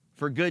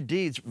for good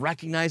deeds,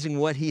 recognizing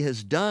what he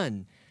has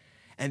done.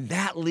 And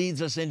that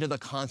leads us into the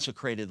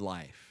consecrated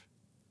life.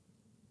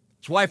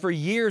 That's why for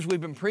years we've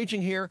been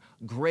preaching here,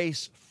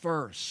 grace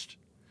first.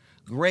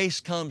 Grace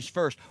comes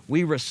first.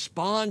 We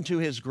respond to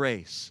his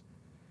grace.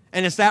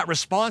 And it's that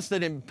response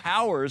that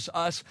empowers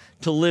us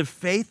to live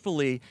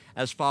faithfully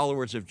as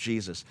followers of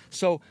Jesus.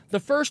 So the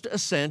first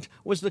ascent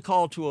was the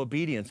call to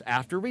obedience.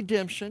 After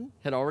redemption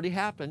had already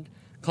happened,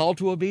 call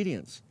to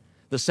obedience.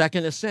 The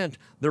second ascent,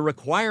 the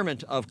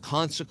requirement of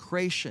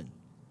consecration.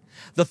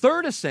 The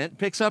third ascent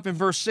picks up in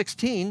verse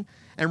 16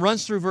 and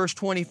runs through verse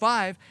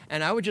 25,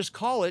 and I would just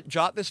call it,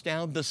 jot this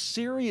down, the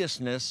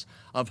seriousness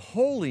of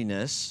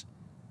holiness,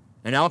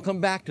 and I'll come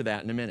back to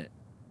that in a minute.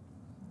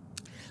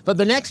 But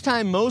the next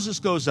time Moses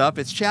goes up,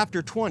 it's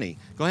chapter 20.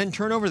 Go ahead and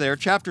turn over there.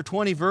 Chapter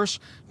 20, verse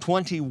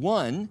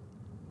 21.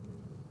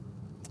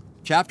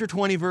 Chapter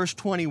 20, verse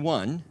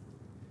 21.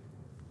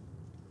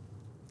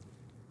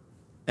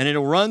 And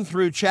it'll run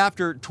through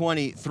chapter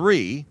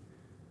 23.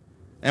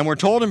 And we're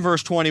told in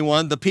verse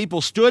 21, the people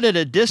stood at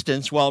a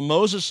distance while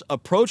Moses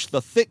approached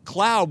the thick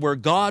cloud where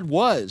God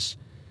was.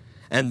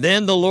 And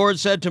then the Lord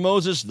said to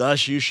Moses,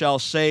 thus you shall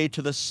say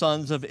to the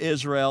sons of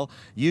Israel,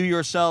 you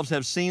yourselves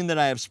have seen that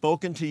I have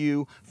spoken to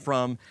you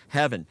from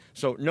heaven.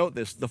 So note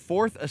this, the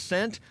fourth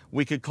ascent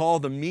we could call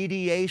the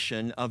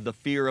mediation of the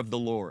fear of the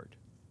Lord.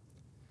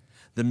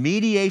 The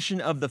mediation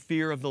of the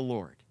fear of the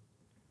Lord.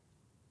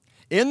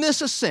 In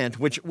this ascent,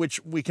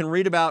 which we can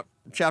read about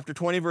chapter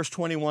 20, verse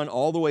 21,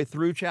 all the way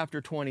through chapter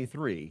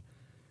 23,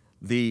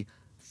 the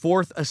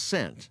fourth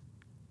ascent,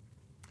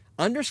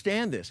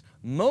 understand this,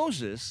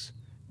 Moses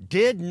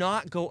did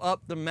not go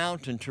up the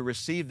mountain to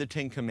receive the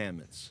Ten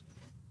Commandments.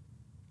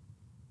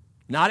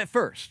 Not at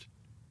first.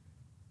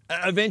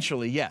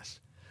 Eventually, yes.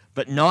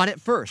 But not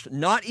at first.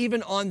 Not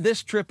even on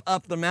this trip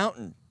up the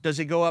mountain does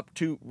he go up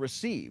to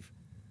receive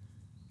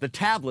the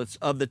tablets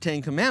of the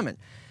Ten Commandments.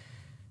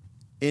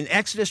 In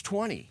Exodus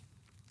 20,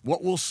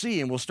 what we'll see,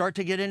 and we'll start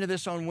to get into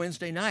this on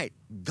Wednesday night,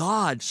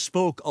 God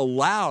spoke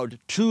aloud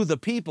to the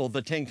people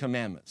the Ten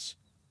Commandments.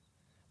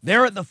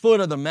 They're at the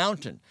foot of the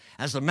mountain,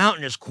 as the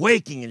mountain is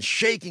quaking and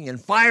shaking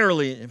and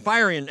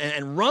fiery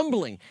and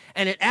rumbling,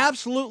 and it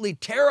absolutely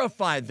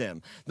terrified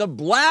them. The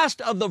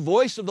blast of the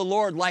voice of the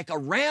Lord like a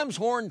ram's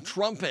horn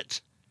trumpet.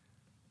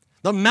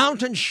 The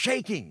mountain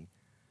shaking.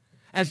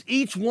 As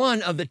each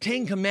one of the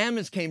Ten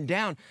Commandments came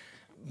down,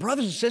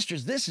 brothers and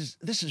sisters, this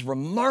is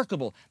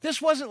remarkable.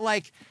 This wasn't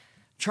like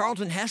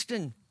Charlton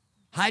Heston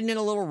hiding in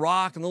a little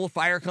rock and a little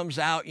fire comes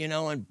out,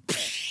 and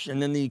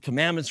then the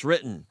commandments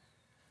written.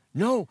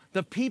 No,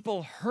 the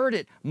people heard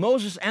it.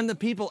 Moses and the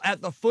people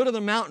at the foot of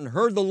the mountain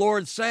heard the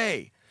Lord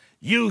say,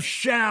 you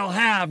shall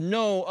have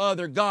no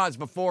other gods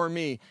before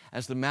me,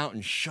 as the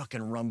mountain shook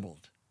and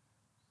rumbled.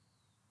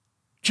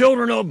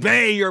 Children,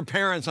 obey your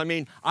parents.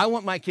 I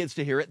want my kids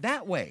to hear it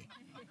that way.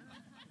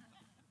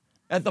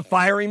 At the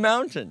fiery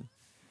mountain.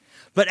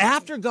 But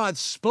after God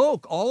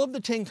spoke all of the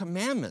Ten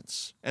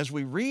Commandments, as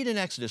we read in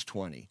Exodus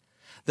 20,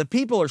 the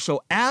people are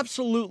so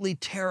absolutely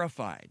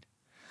terrified.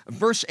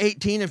 Verse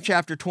 18 of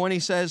chapter 20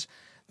 says,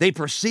 they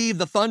perceived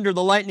the thunder,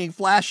 the lightning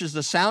flashes,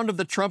 the sound of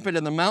the trumpet,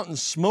 and the mountain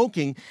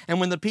smoking. And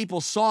when the people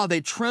saw, they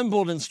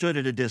trembled and stood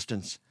at a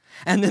distance.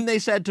 And then they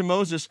said to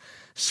Moses,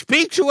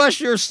 speak to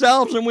us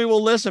yourselves and we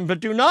will listen, but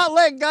do not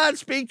let God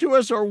speak to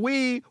us or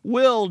we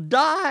will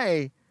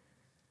die.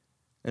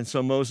 And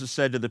so Moses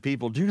said to the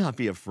people, do not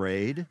be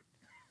afraid,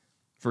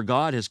 for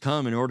God has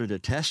come in order to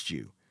test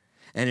you,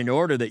 and in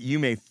order that you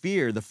may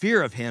fear, the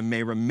fear of him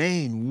may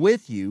remain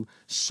with you,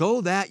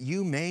 so that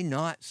you may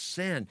not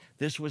sin.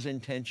 This was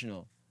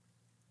intentional.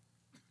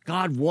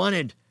 God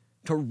wanted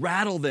to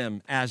rattle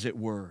them, as it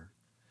were.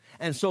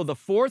 And so the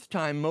fourth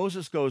time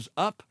Moses goes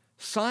up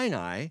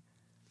Sinai,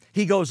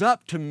 he goes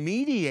up to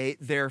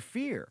mediate their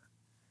fear.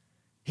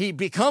 He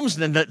becomes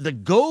the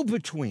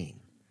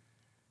go-between,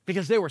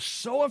 because they were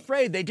so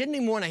afraid they didn't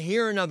even want to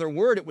hear another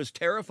word. It was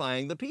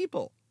terrifying the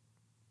people.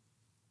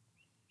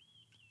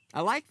 I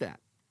like that.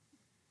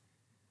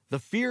 The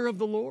fear of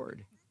the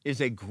Lord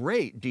is a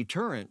great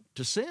deterrent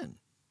to sin,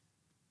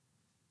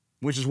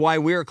 which is why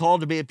we are called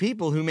to be a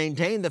people who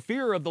maintain the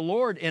fear of the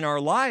Lord in our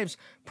lives.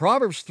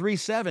 Proverbs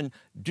 3:7,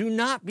 do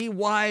not be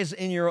wise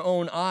in your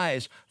own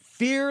eyes.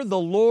 Fear the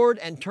Lord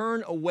and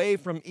turn away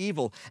from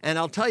evil. And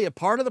I'll tell you,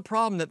 part of the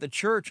problem that the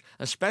church,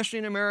 especially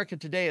in America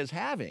today, is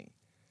having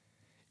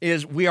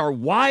is we are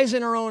wise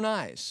in our own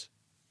eyes.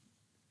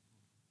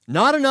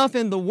 Not enough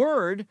in the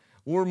Word.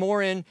 we're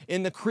more in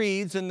the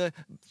creeds and the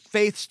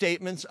faith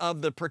statements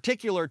of the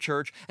particular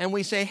church, and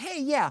we say,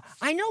 hey, yeah,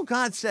 I know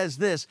God says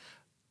this,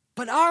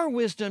 but our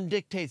wisdom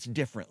dictates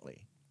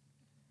differently.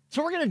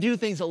 So we're going to do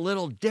things a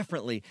little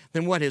differently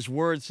than what His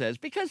Word says,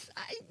 because,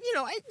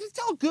 it's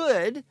all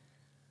good,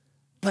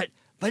 but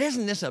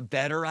isn't this a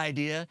better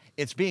idea?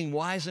 It's being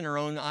wise in our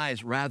own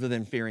eyes rather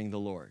than fearing the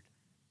Lord.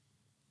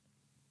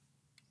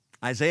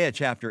 Isaiah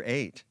chapter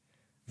 8,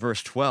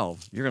 verse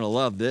 12, you're going to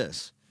love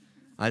this.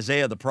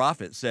 Isaiah the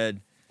prophet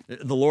said,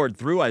 the Lord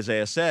through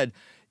Isaiah said,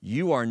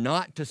 you are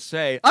not to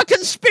say, a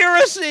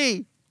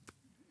conspiracy!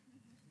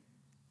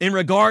 In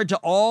regard to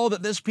all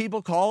that this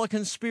people call a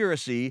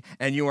conspiracy,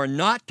 and you are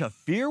not to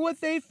fear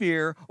what they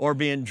fear or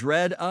be in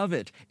dread of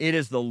it. It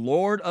is the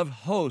Lord of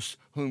hosts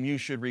whom you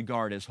should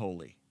regard as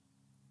holy.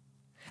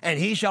 And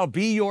He shall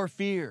be your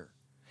fear,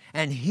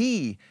 and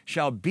He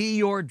shall be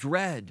your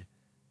dread,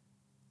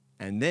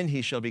 and then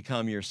He shall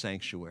become your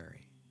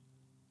sanctuary.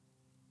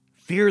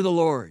 Fear the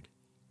Lord,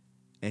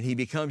 and He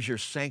becomes your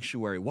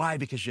sanctuary. Why?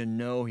 Because you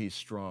know He's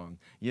strong.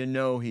 You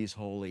know He's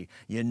holy.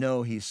 You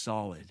know He's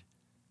solid.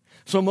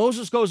 So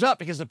Moses goes up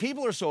because the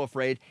people are so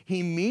afraid.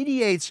 He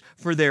mediates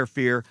for their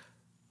fear,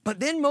 but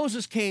then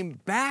Moses came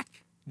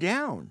back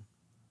down.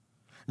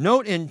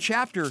 Note in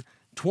chapter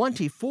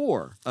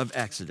 24 of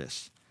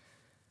Exodus,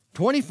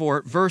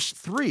 24 verse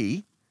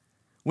 3,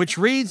 which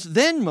reads,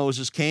 then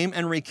Moses came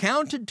and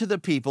recounted to the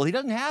people. He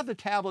doesn't have the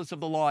tablets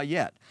of the law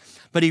yet,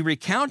 but he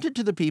recounted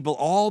to the people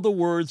all the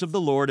words of the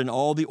Lord and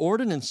all the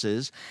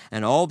ordinances,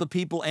 and all the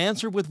people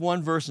answered with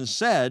one verse and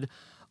said,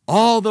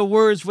 all the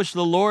words which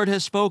the Lord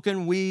has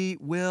spoken, we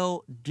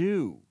will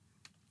do.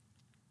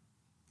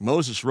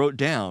 Moses wrote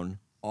down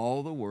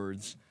all the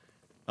words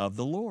of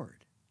the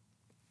Lord.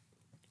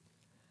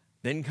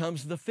 Then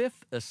comes the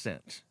fifth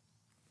ascent.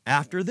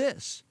 After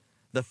this,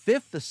 the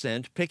fifth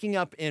ascent, picking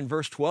up in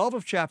verse 12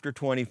 of chapter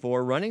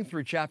 24, running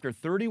through chapter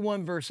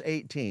 31, verse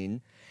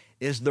 18,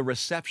 is the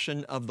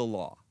reception of the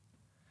law.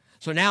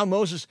 So now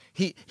Moses,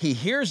 he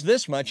hears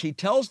this much, he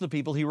tells the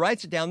people, he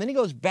writes it down, then he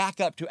goes back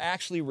up to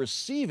actually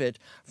receive it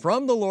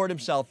from the Lord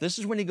Himself. This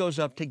is when he goes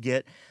up to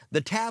get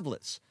the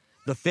tablets.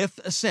 The fifth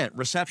ascent,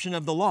 reception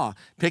of the law,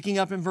 picking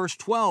up in verse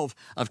 12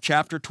 of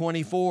chapter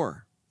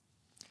 24.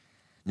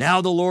 Now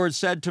the Lord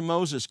said to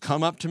Moses,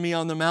 come up to me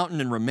on the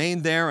mountain and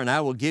remain there, and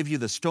I will give you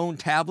the stone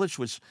tablets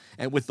with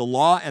the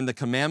law and the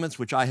commandments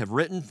which I have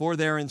written for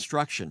their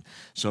instruction.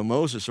 So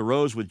Moses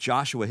arose with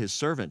Joshua his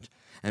servant,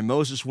 and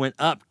Moses went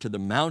up to the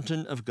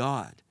mountain of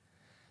God.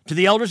 To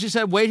the elders he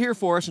said, wait here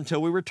for us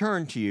until we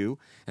return to you.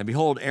 And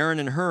behold, Aaron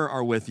and Hur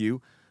are with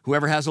you.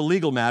 Whoever has a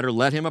legal matter,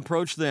 let him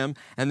approach them.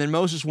 And then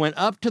Moses went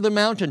up to the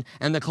mountain,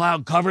 and the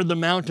cloud covered the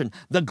mountain.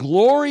 The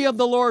glory of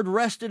the Lord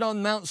rested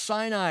on Mount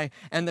Sinai,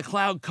 and the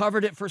cloud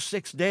covered it for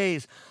 6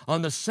 days.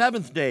 On the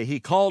seventh day he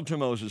called to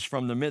Moses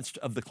from the midst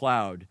of the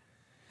cloud.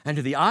 And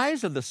to the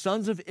eyes of the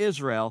sons of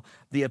Israel,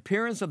 the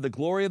appearance of the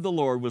glory of the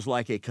Lord was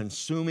like a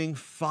consuming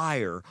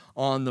fire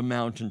on the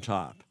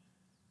mountaintop.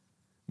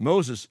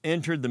 Moses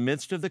entered the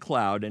midst of the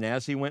cloud, and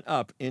as he went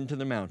up into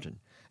the mountain,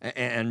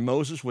 and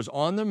Moses was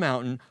on the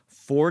mountain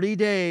 40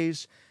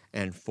 days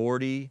and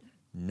 40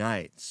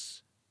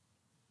 nights.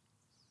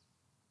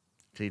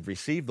 So he'd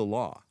received the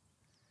law.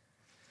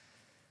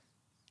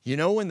 You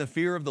know when the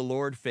fear of the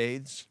Lord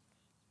fades?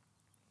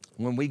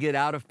 When we get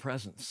out of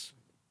presence.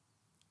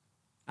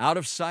 Out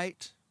of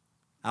sight,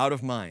 out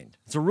of mind.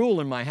 It's a rule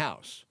in my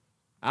house.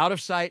 Out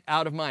of sight,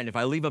 out of mind. If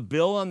I leave a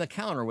bill on the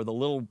counter with a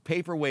little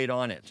paperweight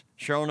on it,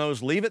 Cheryl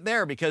knows leave it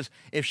there, because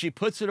if she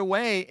puts it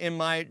away in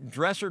my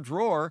dresser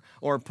drawer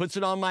or puts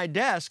it on my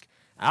desk,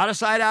 out of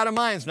sight, out of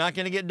mind, it's not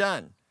going to get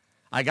done.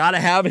 I got to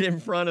have it in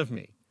front of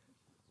me.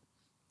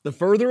 The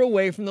further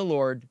away from the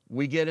Lord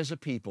we get as a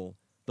people,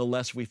 the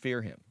less we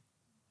fear Him.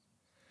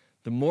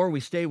 The more we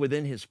stay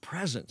within His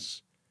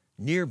presence,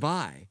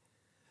 nearby,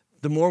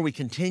 the more we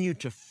continue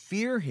to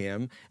fear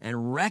Him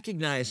and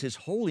recognize His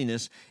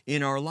holiness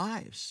in our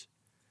lives.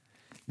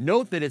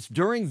 Note that it's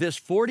during this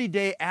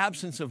 40-day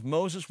absence of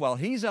Moses while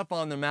he's up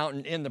on the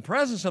mountain in the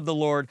presence of the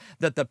Lord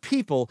that the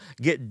people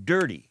get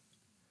dirty.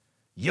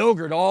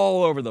 Yogurt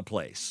all over the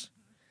place.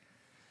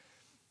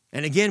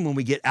 And again, when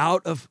we get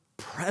out of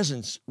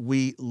presence,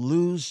 we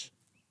lose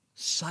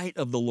sight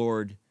of the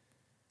Lord.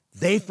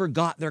 They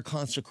forgot their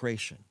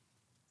consecration.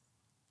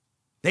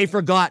 They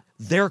forgot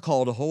their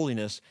call to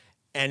holiness.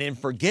 And in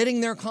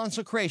forgetting their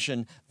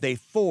consecration, they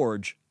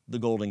forge the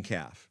golden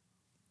calf.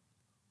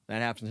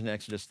 That happens in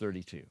Exodus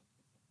 32.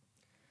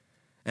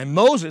 And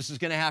Moses is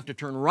going to have to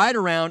turn right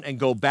around and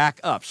go back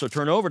up. So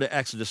turn over to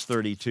Exodus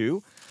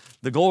 32.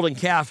 The golden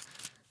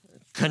calf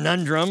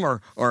conundrum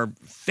or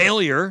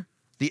failure,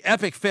 the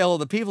epic fail of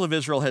the people of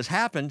Israel has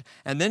happened.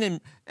 And then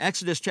in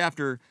Exodus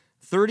chapter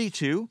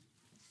 32,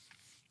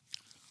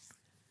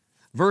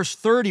 verse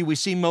 30, we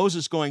see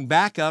Moses going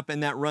back up,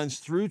 and that runs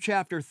through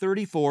chapter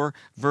 34,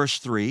 verse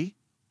 3.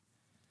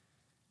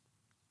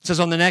 It says,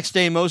 on the next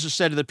day, Moses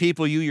said to the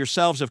people, you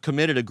yourselves have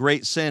committed a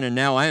great sin, and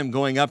now I am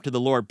going up to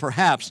the Lord.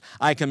 Perhaps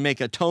I can make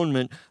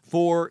atonement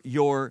for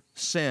your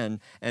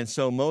sin. And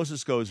so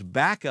Moses goes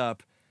back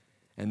up,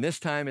 And this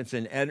time it's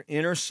an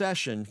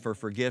intercession for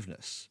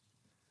forgiveness.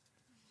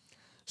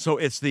 So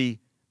it's the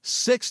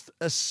sixth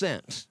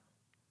ascent.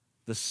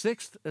 The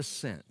sixth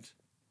ascent.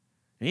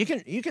 And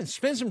you can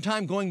spend some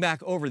time going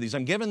back over these.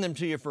 I'm giving them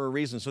to you for a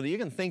reason so that you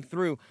can think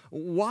through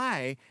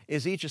why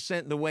is each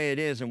ascent the way it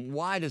is and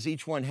why does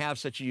each one have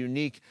such a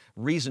unique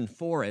reason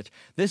for it.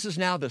 This is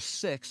now the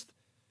sixth.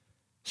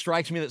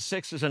 Strikes me that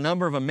 6 is a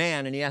number of a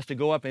man and he has to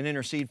go up and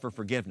intercede for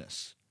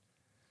forgiveness.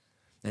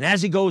 And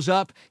as he goes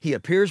up, he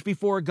appears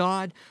before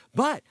God.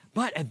 But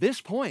at this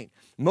point,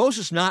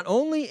 Moses not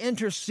only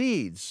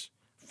intercedes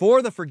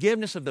for the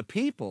forgiveness of the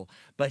people,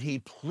 but he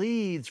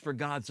pleads for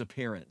God's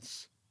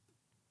appearance.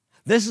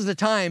 This is the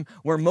time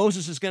where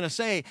Moses is going to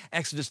say,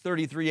 Exodus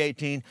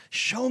 33:18,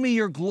 show me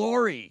your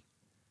glory.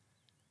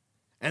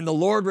 And the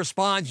Lord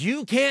responds,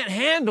 you can't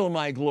handle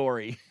my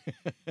glory,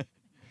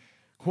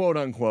 quote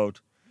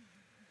unquote.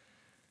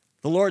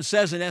 The Lord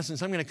says, in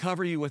essence, I'm going to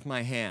cover you with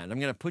my hand. I'm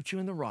going to put you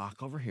in the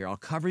rock over here. I'll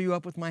cover you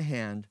up with my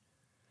hand,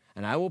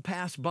 and I will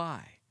pass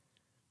by.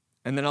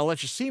 And then I'll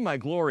let you see my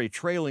glory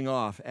trailing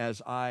off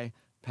as I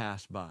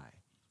pass by.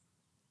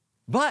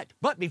 But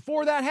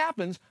before that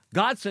happens,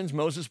 God sends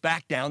Moses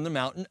back down the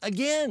mountain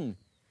again.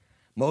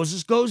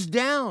 Moses goes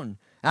down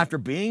after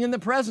being in the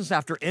presence,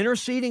 after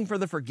interceding for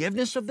the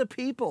forgiveness of the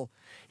people.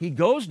 He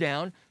goes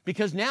down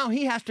because now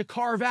he has to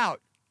carve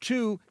out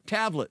 2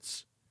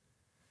 tablets.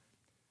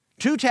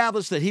 2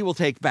 tablets that he will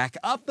take back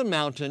up the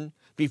mountain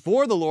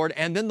before the Lord,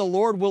 and then the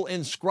Lord will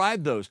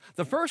inscribe those.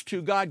 The first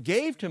 2 God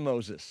gave to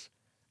Moses.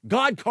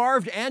 God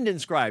carved and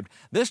inscribed.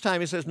 This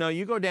time he says, no,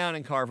 you go down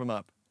and carve them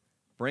up.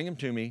 Bring them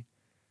to me,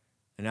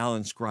 and I'll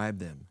inscribe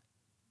them.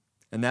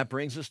 And that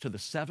brings us to the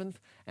 7th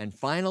and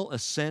final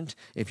ascent.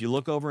 If you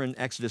look over in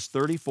Exodus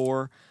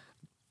 34,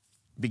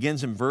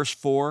 begins in verse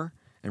 4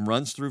 and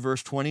runs through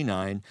verse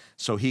 29.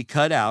 So he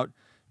cut out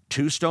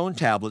 2 stone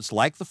tablets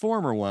like the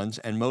former ones,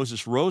 and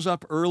Moses rose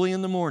up early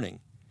in the morning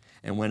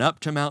and went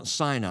up to Mount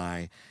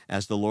Sinai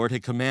as the Lord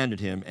had commanded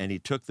him, and he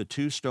took the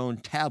 2 stone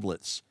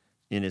tablets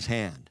in his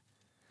hand.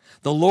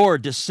 The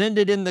Lord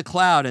descended in the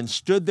cloud and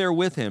stood there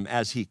with him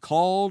as he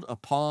called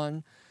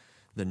upon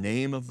the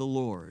name of the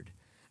Lord.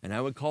 And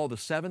I would call the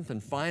 7th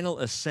and final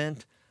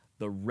ascent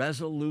the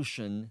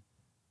resolution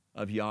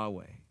of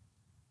Yahweh.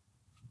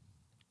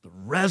 The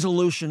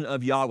resolution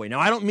of Yahweh. Now,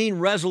 I don't mean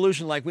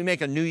resolution like we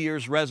make a New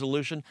Year's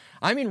resolution.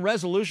 I mean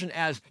resolution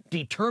as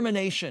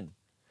determination.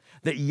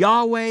 That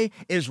Yahweh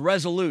is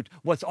resolute.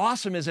 What's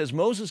awesome is as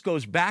Moses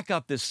goes back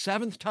up this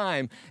 7th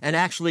time and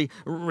actually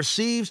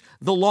receives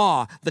the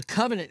law, the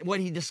covenant, what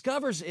he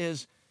discovers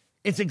is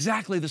it's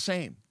exactly the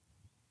same.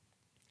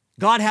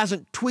 God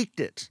hasn't tweaked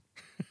it.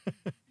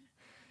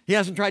 He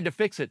hasn't tried to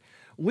fix it.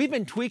 We've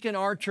been tweaking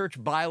our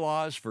church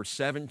bylaws for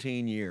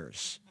 17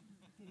 years.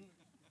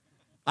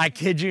 I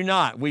kid you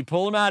not. We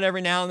pull them out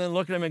every now and then,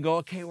 look at them and go,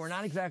 okay, we're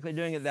not exactly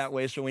doing it that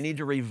way, so we need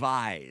to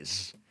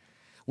revise.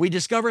 We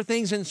discover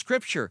things in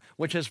Scripture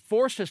which has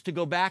forced us to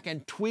go back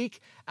and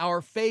tweak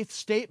our faith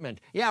statement.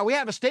 Yeah, we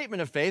have a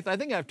statement of faith. I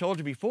think I've told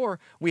you before.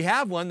 We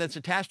have one that's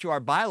attached to our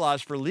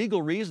bylaws for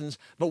legal reasons,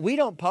 but we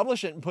don't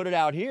publish it and put it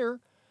out here.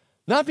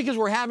 Not because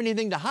we're having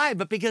anything to hide,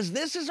 but because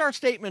this is our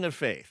statement of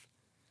faith.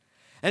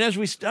 And as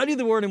we study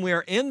the Word and we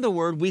are in the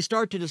Word, we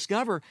start to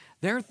discover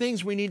there are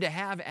things we need to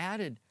have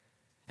added.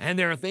 And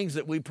there are things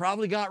that we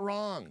probably got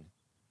wrong.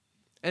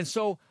 And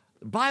so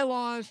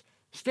bylaws,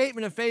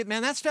 statement of faith,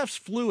 man, that stuff's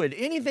fluid.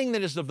 Anything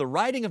that is of the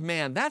writing of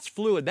man, that's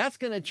fluid. That's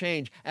going to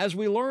change. As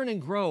we learn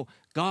and grow,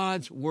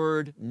 God's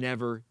Word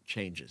never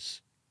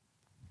changes.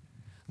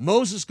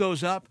 Moses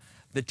goes up.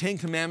 The 10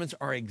 Commandments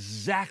are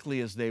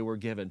exactly as they were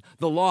given.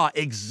 The law,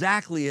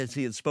 exactly as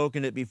he had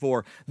spoken it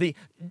before. The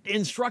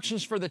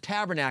instructions for the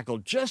tabernacle,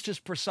 just as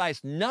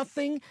precise.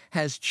 Nothing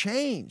has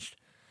changed.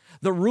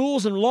 The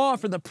rules and law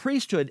for the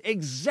priesthood,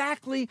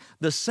 exactly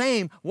the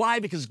same. Why?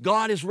 Because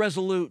God is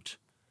resolute.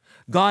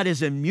 God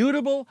is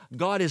immutable.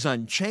 God is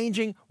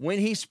unchanging. When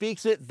he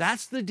speaks it,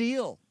 that's the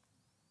deal.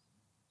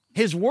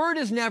 His word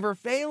is never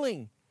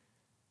failing.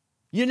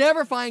 You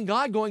never find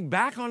God going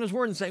back on his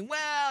word and saying,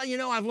 well, you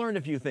know, I've learned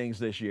a few things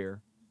this year,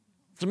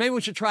 so maybe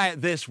we should try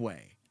it this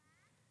way.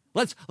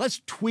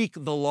 Let's tweak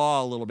the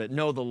law a little bit.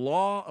 No, the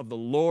law of the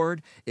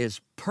Lord is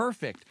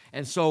perfect.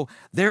 And so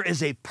there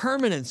is a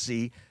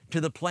permanency to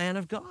the plan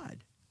of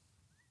God.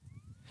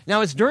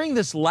 Now, it's during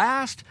this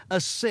last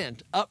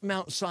ascent up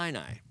Mount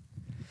Sinai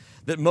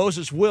that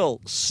Moses will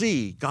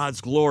see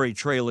God's glory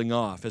trailing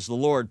off as the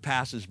Lord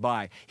passes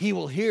by. He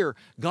will hear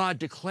God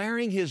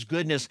declaring his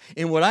goodness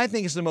in what I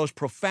think is the most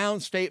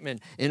profound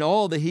statement in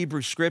all the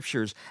Hebrew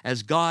Scriptures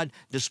as God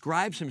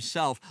describes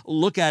himself.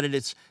 Look at it.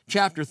 It's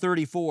chapter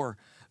 34,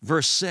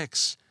 verse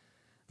 6.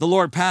 The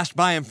Lord passed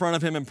by in front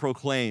of him and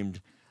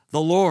proclaimed,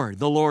 the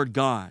Lord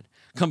God,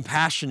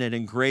 compassionate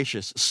and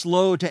gracious,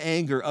 slow to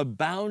anger,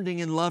 abounding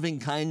in loving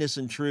kindness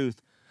and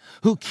truth,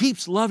 who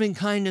keeps loving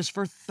kindness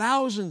for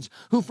thousands,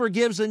 who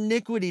forgives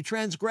iniquity,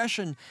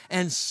 transgression,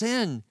 and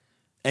sin.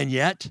 And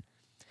yet,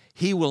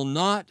 he will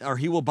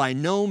by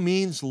no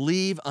means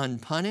leave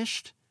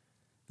unpunished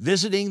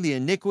visiting the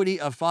iniquity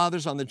of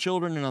fathers on the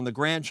children and on the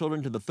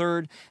grandchildren to the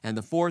third and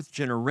the fourth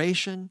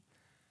generation.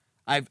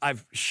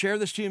 I've shared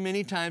this to you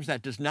many times.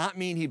 That does not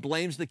mean he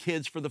blames the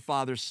kids for the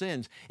father's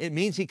sins. It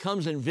means he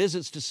comes and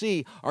visits to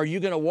see, are you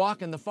going to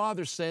walk in the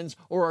father's sins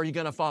or are you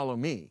going to follow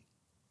me?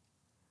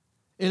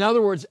 In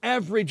other words,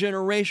 every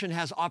generation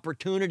has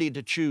opportunity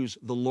to choose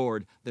the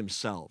Lord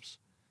themselves.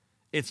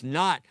 It's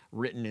not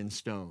written in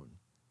stone.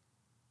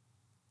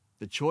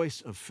 The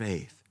choice of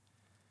faith.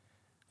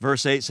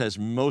 Verse 8 says,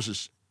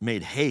 Moses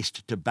made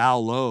haste to bow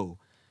low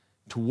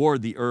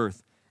toward the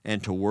earth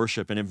and to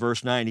worship. And in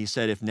verse 9, he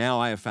said, if now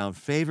I have found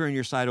favor in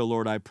your sight, O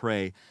Lord, I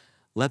pray,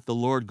 let the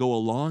Lord go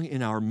along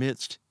in our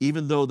midst,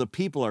 even though the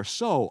people are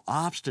so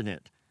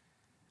obstinate,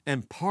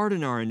 and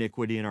pardon our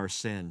iniquity and our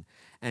sin,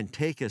 and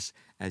take us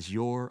as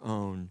your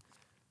own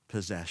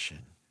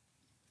possession.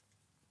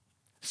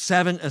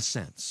 7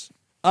 ascents,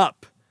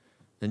 up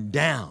and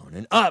down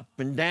and up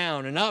and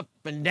down and up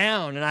and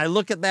down. And I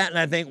look at that and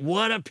I think,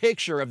 what a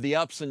picture of the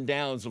ups and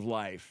downs of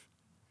life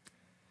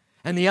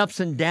and the ups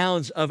and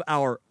downs of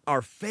our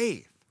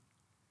faith.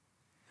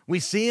 We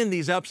see in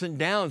these ups and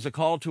downs a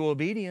call to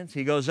obedience.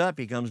 He goes up,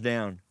 he comes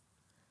down.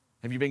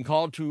 Have you been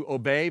called to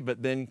obey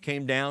but then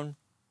came down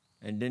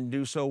and didn't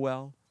do so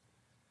well?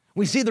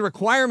 We see the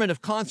requirement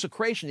of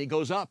consecration. He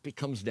goes up, he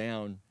comes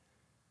down.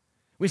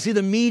 We see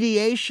the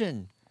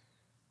mediation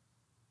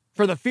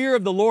for the fear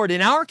of the Lord.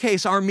 In our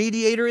case, our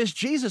mediator is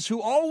Jesus,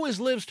 who always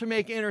lives to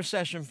make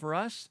intercession for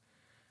us.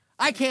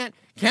 I can't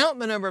count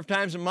the number of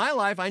times in my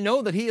life I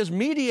know that he has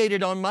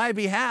mediated on my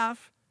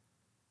behalf.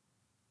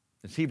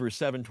 It's Hebrews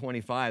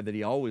 7:25 that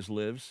he always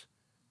lives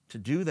to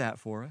do that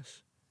for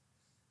us.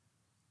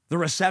 The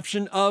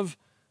reception of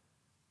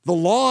the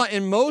law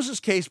in Moses'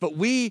 case, but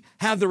we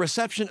have the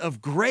reception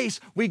of grace.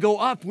 We go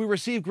up, we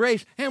receive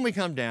grace, and we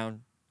come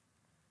down.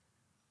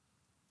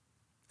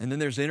 And then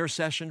there's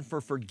intercession for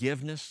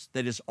forgiveness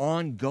that is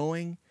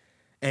ongoing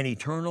and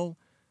eternal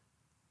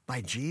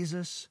by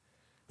Jesus.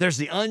 There's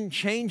the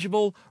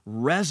unchangeable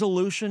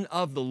resolution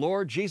of the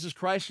Lord. Jesus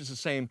Christ is the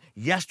same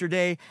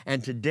yesterday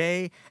and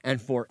today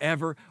and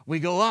forever. We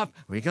go up,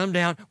 we come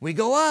down, we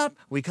go up,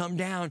 we come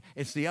down.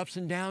 It's the ups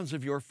and downs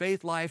of your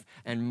faith life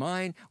and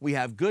mine. We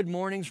have good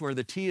mornings where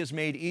the tea is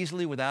made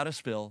easily without a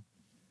spill.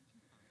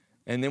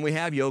 And then we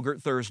have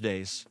yogurt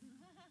Thursdays.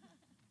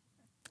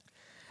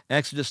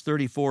 Exodus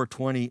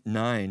 34:29.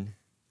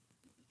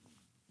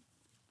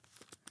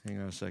 Hang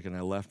on a second,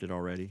 I left it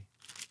already.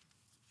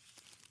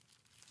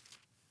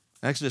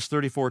 Exodus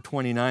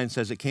 34:29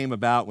 says, it came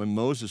about when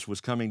Moses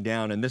was coming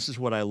down, and this is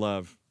what I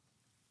love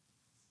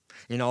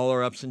in all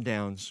our ups and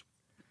downs,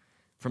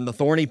 from the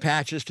thorny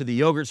patches to the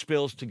yogurt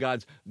spills to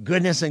God's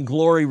goodness and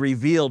glory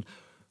revealed.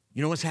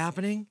 You know what's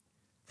happening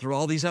through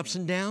all these ups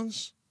and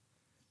downs?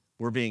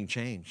 We're being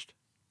changed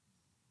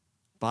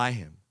by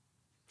him,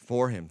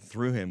 for him,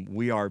 through him.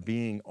 We are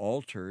being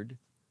altered.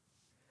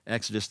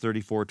 Exodus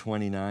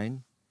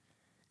 34:29.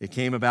 It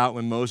came about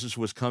when Moses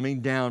was coming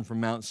down from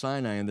Mount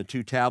Sinai, and the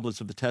 2 tablets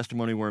of the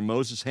testimony were in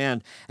Moses'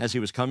 hand as he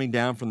was coming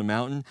down from the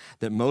mountain,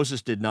 that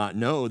Moses did not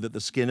know that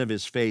the skin of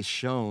his face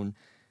shone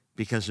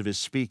because of his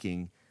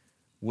speaking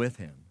with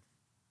him.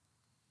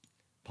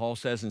 Paul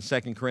says in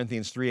 2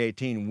 Corinthians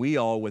 3:18, we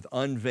all with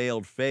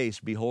unveiled face,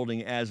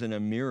 beholding as in a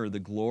mirror the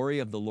glory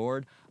of the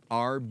Lord,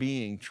 are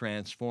being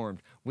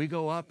transformed. We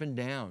go up and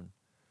down,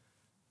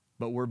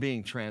 but we're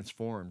being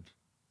transformed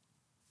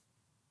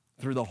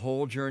through the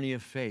whole journey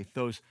of faith,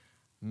 those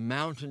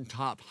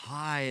mountaintop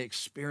high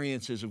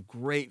experiences of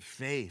great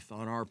faith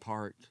on our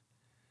part,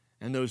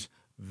 and those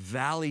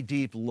valley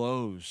deep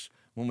lows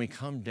when we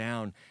come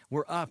down.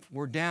 We're up,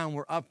 we're down,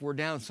 we're up, we're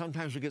down.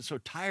 Sometimes we get so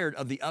tired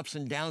of the ups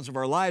and downs of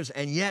our lives,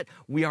 and yet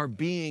we are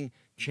being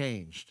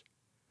changed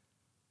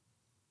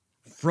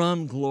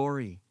from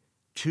glory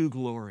to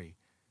glory,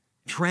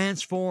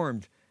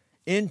 transformed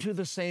into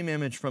the same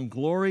image from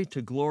glory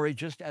to glory,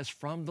 just as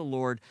from the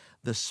Lord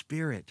the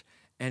Spirit.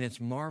 And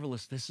it's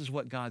marvelous. This is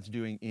what God's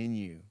doing in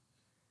you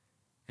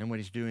and what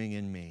he's doing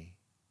in me.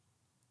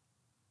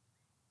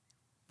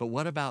 But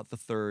what about the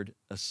third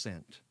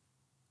ascent?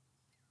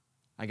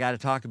 I got to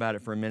talk about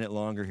it for a minute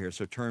longer here.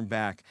 So turn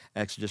back,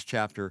 Exodus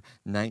chapter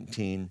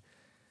 19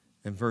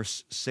 and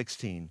verse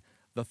 16.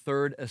 The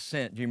third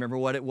ascent. Do you remember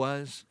what it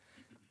was?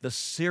 The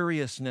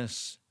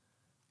seriousness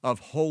of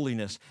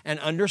holiness. And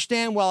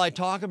understand while I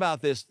talk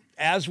about this,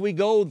 as we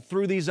go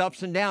through these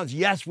ups and downs,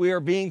 yes, we are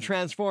being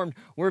transformed.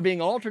 We're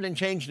being altered and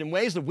changed in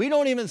ways that we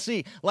don't even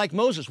see. Like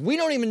Moses, we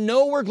don't even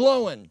know we're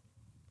glowing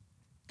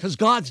because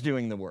God's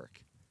doing the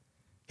work.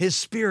 His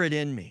Spirit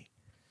in me.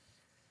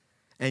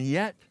 And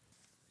yet,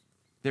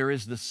 there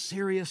is the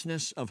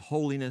seriousness of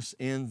holiness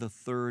in the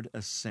third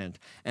ascent.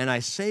 And I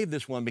save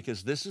this one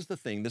because this is the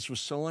thing. This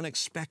was so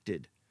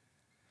unexpected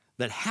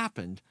that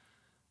happened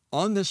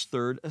on this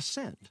third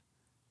ascent.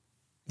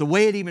 The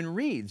way it even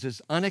reads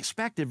is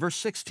unexpected. Verse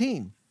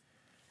 16.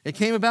 It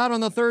came about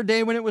on the third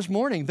day when it was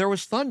morning. There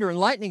was thunder and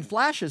lightning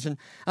flashes and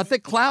a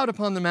thick cloud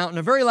upon the mountain,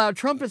 a very loud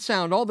trumpet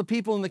sound. All the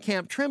people in the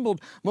camp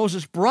trembled.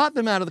 Moses brought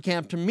them out of the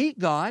camp to meet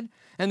God,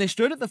 and they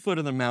stood at the foot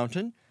of the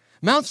mountain.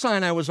 Mount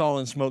Sinai was all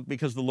in smoke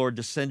because the Lord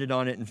descended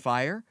on it in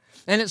fire,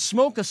 and its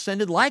smoke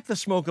ascended like the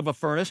smoke of a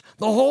furnace.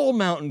 The whole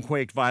mountain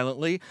quaked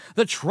violently.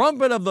 The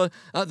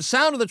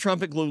sound of the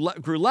trumpet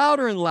grew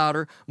louder and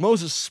louder.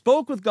 Moses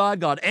spoke with God.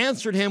 God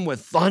answered him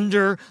with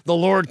thunder. The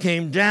Lord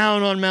came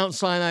down on Mount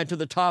Sinai to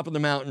the top of the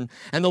mountain,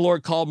 and the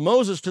Lord called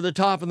Moses to the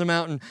top of the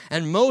mountain,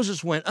 and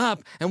Moses went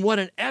up. And what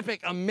an epic,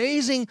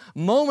 amazing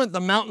moment.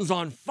 The mountain's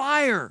on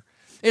fire.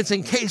 It's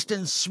encased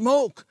in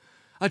smoke.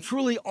 A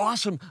truly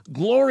awesome,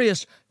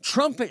 glorious,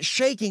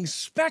 trumpet-shaking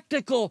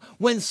spectacle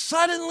when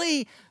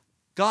suddenly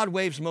God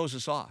waves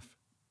Moses off.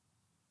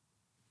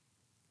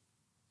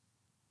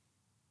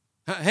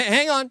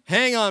 Hang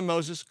on,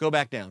 Moses, go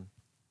back down.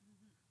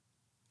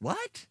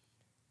 What?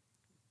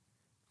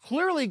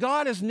 Clearly,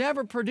 God has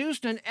never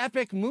produced an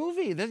epic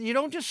movie. You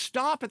don't just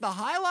stop at the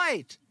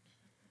highlight.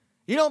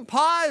 You don't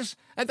pause.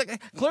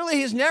 Clearly,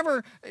 he's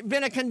never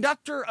been a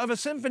conductor of a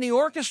symphony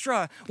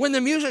orchestra. When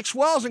the music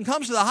swells and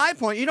comes to the high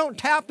point, you don't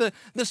tap the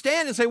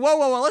stand and say,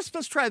 whoa,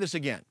 let's try this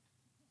again.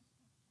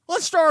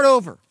 Let's start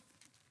over.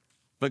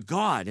 But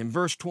God, in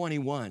verse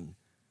 21,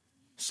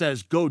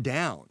 says, go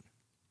down.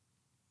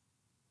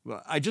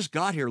 Well, I just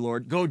got here,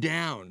 Lord. Go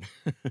down.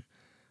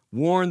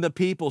 Warn the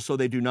people so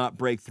they do not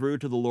break through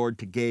to the Lord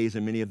to gaze,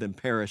 and many of them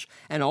perish.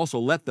 And also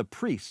let the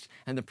priests,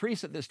 and the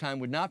priests at this time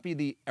would not be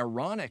the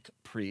Aaronic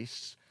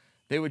priests,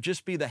 they would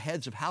just be the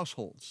heads of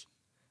households,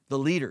 the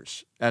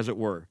leaders, as it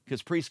were,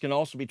 because priests can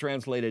also be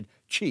translated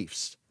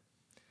chiefs.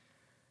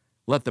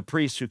 Let the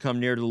priests who come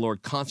near to the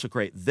Lord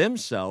consecrate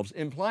themselves,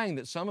 implying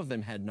that some of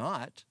them had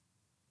not,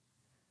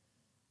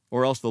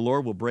 or else the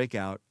Lord will break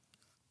out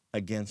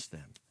against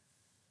them.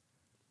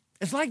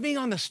 It's like being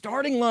on the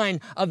starting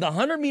line of the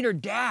 100-meter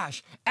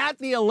dash at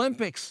the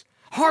Olympics.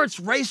 Hearts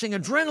racing,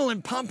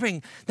 adrenaline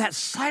pumping, that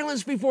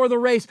silence before the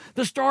race.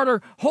 The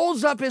starter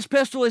holds up his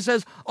pistol. He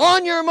says,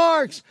 on your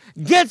marks,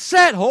 get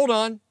set. Hold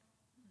on.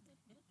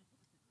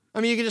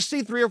 I mean, you can just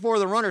see 3 or 4 of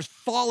the runners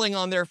falling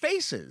on their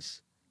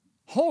faces.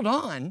 Hold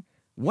on.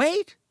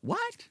 Wait.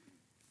 What?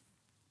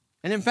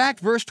 And in fact,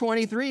 verse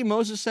 23,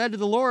 Moses said to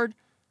the Lord,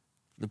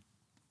 the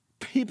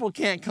people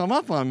can't come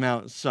up on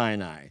Mount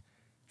Sinai.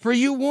 For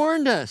you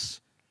warned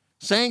us,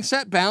 saying,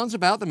 set bounds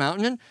about the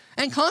mountain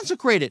and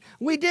consecrate it.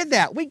 We did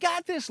that. We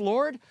got this,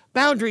 Lord.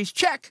 Boundaries,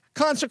 check.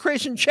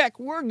 Consecration, check.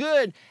 We're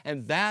good.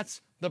 And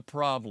that's the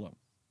problem.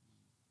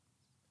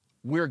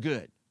 We're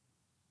good.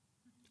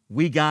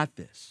 We got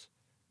this.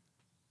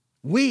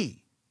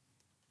 We.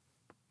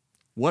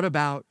 What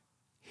about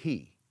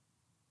he?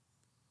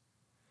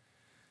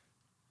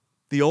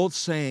 The old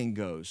saying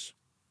goes,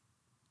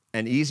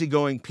 an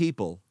easygoing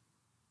people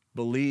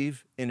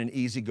believe in an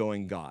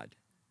easygoing God.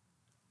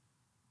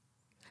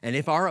 And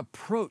if our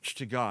approach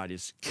to God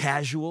is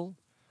casual,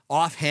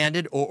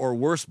 offhanded, or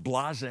worse,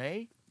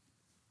 blasé,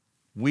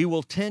 we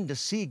will tend to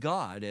see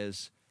God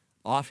as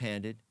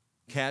offhanded,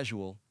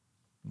 casual,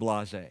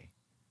 blasé.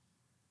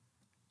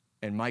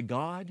 And my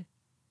God,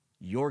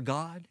 your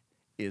God,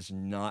 is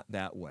not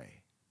that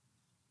way.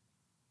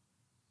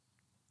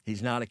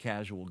 He's not a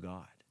casual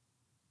God.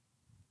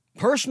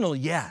 Personal,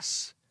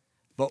 yes,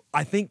 but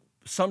I think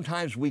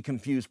sometimes we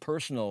confuse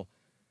personal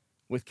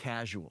with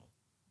casual.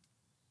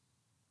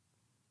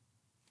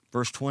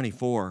 Verse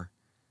 24,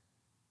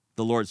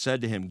 the Lord said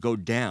to him, go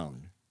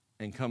down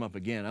and come up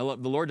again. The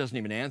Lord doesn't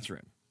even answer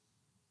him.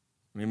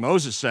 I mean,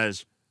 Moses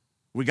says,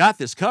 we got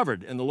this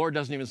covered. And the Lord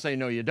doesn't even say,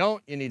 no, you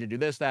don't. You need to do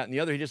this, that, and the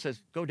other. He just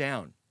says, go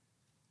down.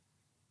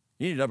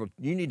 You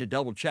need to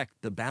double check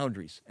the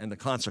boundaries and the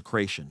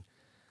consecration.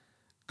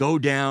 Go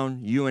down,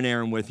 you and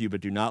Aaron with you,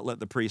 but do not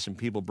let the priests and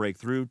people break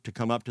through to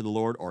come up to the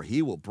Lord, or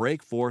he will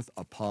break forth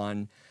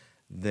upon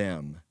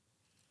them.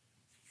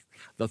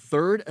 The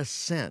third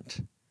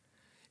ascent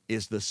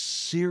is the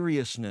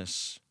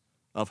seriousness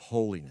of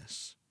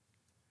holiness.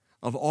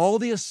 Of all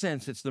the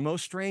ascents, it's the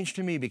most strange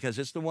to me because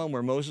it's the one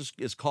where Moses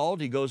is called,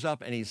 he goes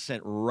up, and he's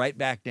sent right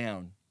back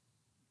down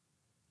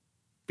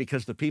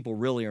because the people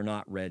really are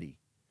not ready.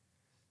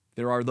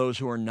 There are those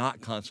who are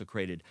not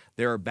consecrated.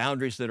 There are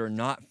boundaries that are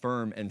not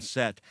firm and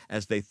set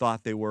as they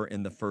thought they were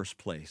in the first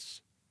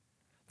place.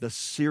 The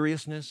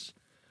seriousness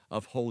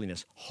of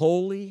holiness.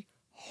 Holy,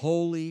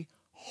 holy,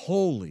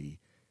 holy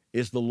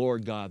is the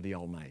Lord God the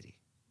Almighty,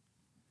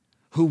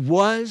 who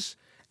was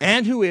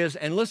and who is,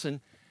 and listen,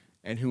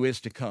 and who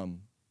is to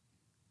come.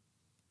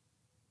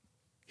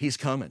 He's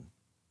coming.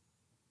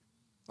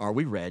 Are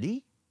we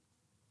ready?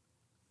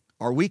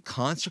 Are we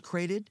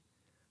consecrated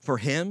for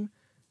him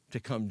to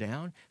come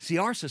down? See,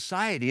 our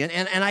society,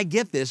 and I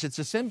get this, it's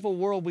a sinful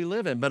world we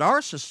live in, but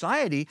our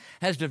society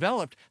has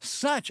developed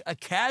such a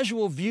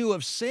casual view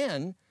of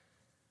sin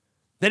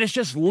that it's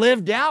just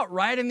lived out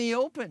right in the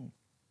open.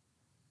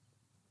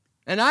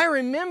 And I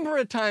remember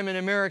a time in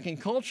American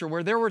culture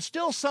where there were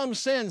still some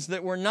sins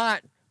that were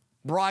not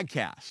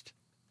broadcast.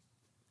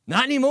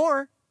 Not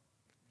anymore.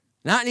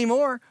 Not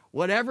anymore.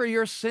 Whatever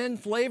your sin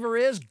flavor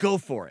is, go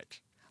for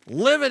it.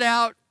 Live it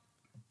out.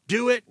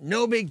 Do it.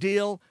 No big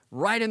deal.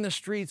 Right in the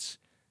streets,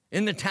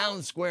 in the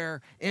town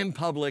square, in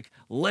public.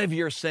 Live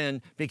your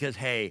sin because,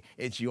 hey,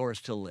 it's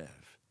yours to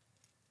live.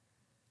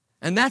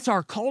 And that's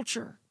our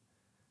culture.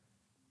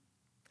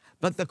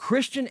 But the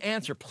Christian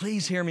answer,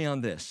 please hear me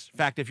on this. In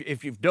fact,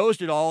 if you've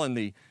dozed at all in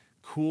the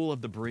cool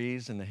of the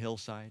breeze in the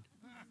hillside,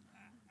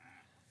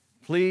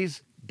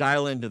 please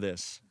dial into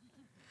this.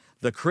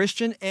 The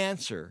Christian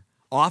answer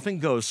often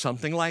goes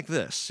something like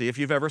this. See if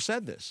you've ever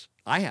said this.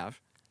 I have.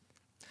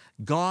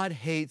 God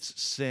hates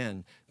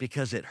sin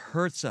because it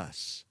hurts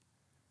us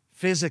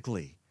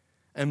physically,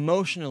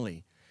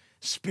 emotionally,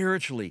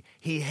 spiritually.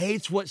 He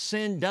hates what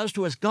sin does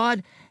to us.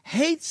 God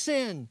hates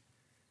sin.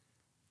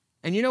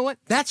 And you know what?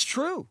 That's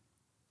true.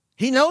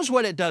 He knows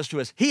what it does to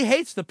us. He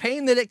hates the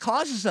pain that it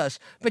causes us.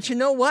 But you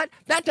know what?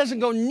 That doesn't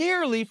go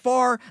nearly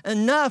far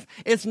enough.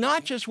 It's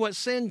not just what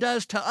sin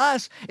does to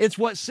us. It's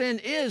what sin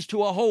is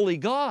to a holy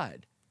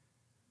God.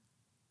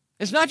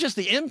 It's not just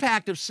the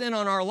impact of sin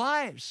on our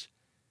lives.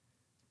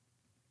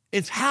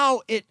 It's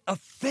how it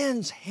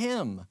offends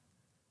Him.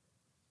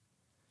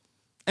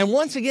 And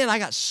once again, I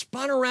got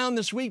spun around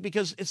this week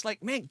because it's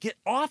like, man, get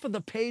off of the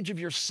page of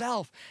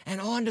yourself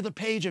and onto the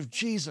page of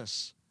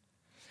Jesus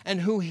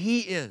and who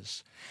He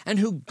is and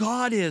who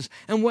God is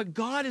and what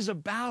God is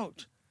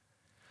about.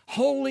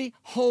 Holy,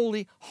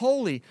 holy,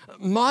 holy.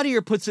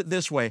 Maudier puts it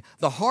this way: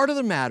 the heart of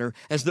the matter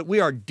is that we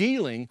are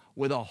dealing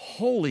with a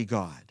holy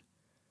God.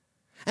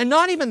 And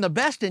not even the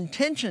best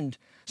intentioned,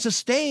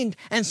 sustained,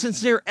 and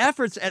sincere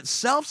efforts at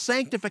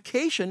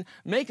self-sanctification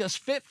make us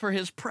fit for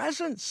His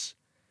presence,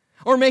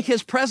 or make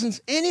His presence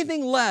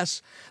anything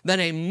less than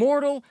a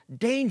mortal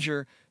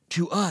danger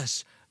to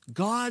us.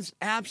 God's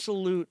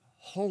absolute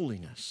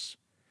holiness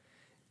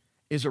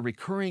is a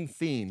recurring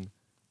theme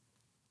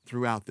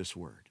throughout this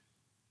word.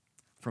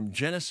 From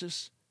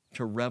Genesis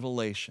to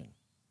Revelation,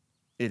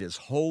 it is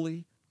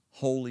holy,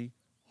 holy,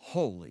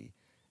 holy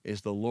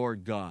is the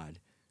Lord God,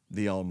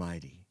 the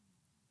Almighty.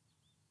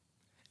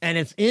 And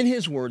it's in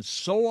His word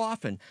so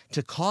often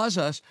to cause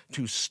us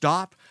to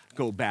stop,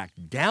 go back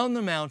down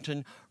the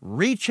mountain,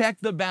 recheck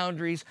the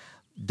boundaries,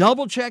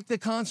 double-check the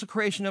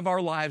consecration of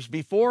our lives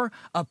before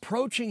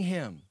approaching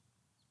Him.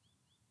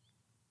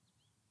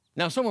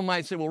 Now, someone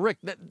might say, well, Rick,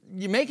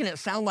 you're making it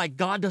sound like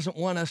God doesn't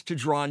want us to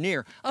draw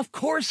near. Of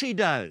course He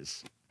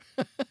does.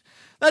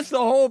 That's the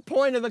whole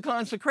point of the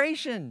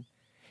consecration.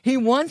 He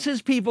wants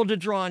His people to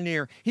draw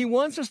near. He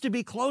wants us to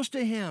be close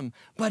to Him,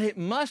 but it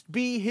must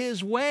be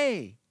His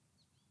way.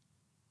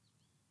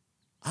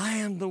 I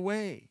am the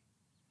way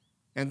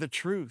and the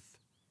truth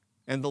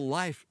and the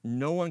life.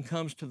 No one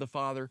comes to the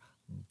Father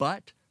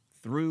but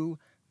through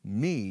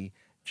me,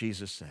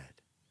 Jesus said.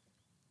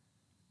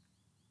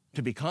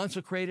 To be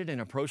consecrated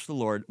and approach the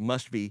Lord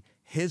must be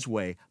His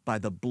way by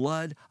the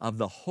blood of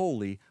the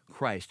holy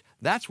Christ.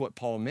 That's what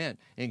Paul meant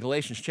in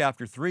Galatians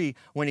chapter 3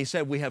 when he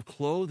said we have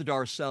clothed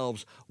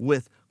ourselves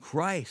with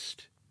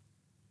Christ.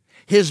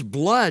 His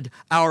blood,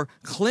 our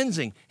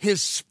cleansing.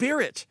 His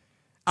Spirit,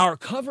 our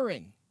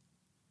covering.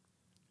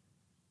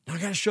 Now,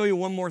 I've got to show you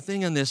one more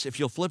thing on this. If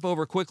you'll flip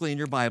over quickly in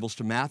your Bibles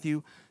to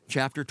Matthew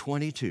chapter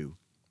 22,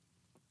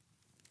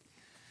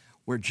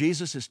 where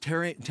Jesus is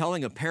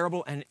telling a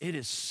parable, and it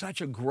is such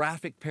a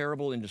graphic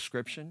parable in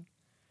description.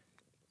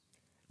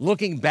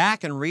 Looking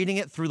back and reading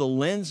it through the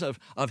lens of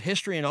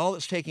history and all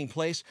that's taking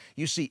place,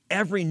 you see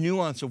every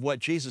nuance of what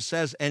Jesus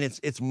says, and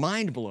it's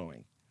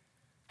mind-blowing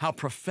how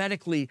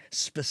prophetically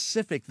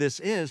specific this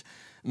is.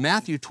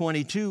 Matthew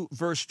 22,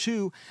 verse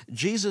 2,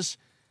 Jesus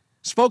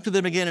spoke to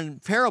them again in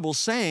parables,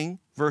 saying,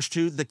 verse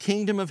 2, the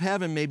kingdom of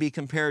heaven may be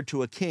compared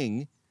to a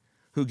king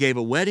who gave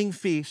a wedding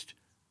feast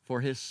for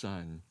his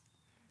son.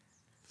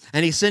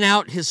 And he sent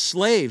out his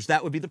slaves,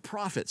 that would be the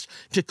prophets,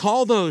 to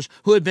call those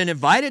who had been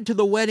invited to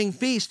the wedding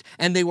feast,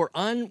 and they were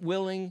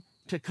unwilling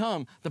to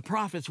come. The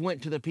prophets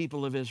went to the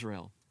people of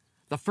Israel.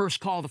 The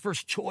first call, the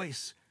first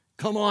choice,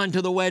 come on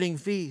to the wedding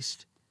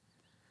feast.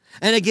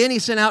 And again he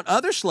sent out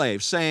other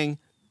slaves, saying,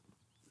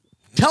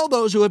 tell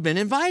those who have been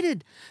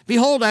invited,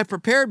 behold, I've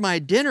prepared my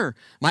dinner.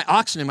 My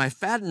oxen and my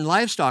fattened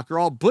livestock are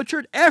all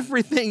butchered.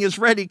 Everything is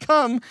ready.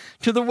 Come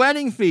to the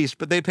wedding feast.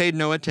 But they paid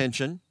no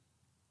attention.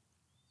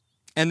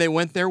 And they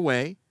went their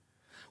way,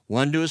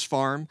 one to his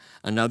farm,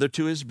 another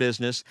to his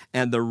business,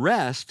 and the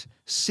rest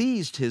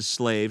seized his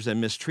slaves and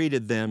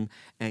mistreated them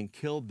and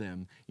killed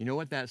them. You know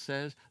what that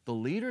says? The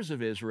leaders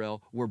of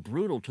Israel were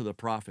brutal to the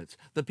prophets.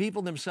 The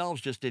people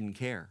themselves just didn't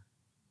care.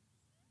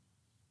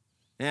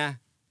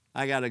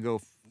 I got to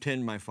go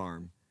tend my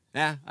farm.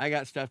 I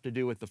got stuff to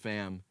do with the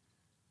fam.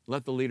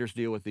 Let the leaders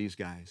deal with these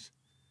guys.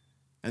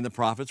 And the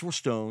prophets were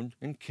stoned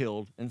and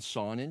killed and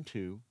sawn in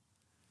two.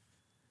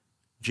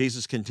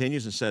 Jesus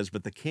continues and says,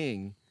 but the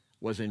king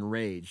was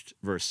enraged,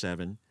 verse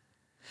 7.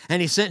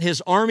 And he sent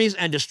his armies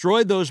and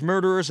destroyed those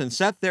murderers and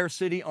set their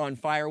city on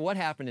fire. What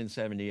happened in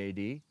 70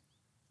 AD?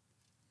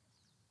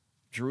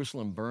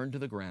 Jerusalem burned to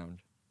the ground,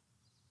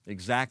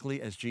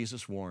 exactly as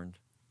Jesus warned.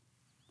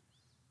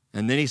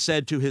 And then he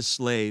said to his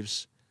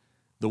slaves,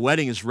 the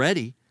wedding is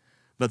ready,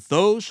 but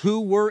those who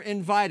were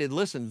invited,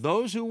 listen,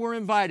 those who were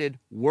invited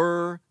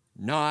were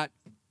not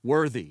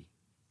worthy.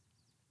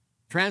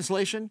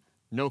 Translation,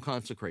 no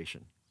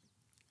consecration.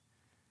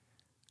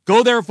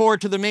 Go therefore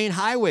to the main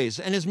highways,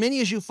 and as many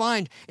as you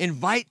find,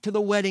 invite to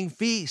the wedding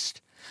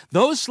feast.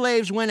 Those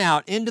slaves went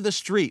out into the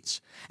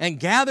streets and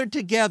gathered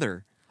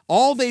together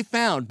all they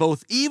found,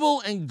 both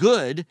evil and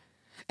good,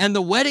 and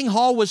the wedding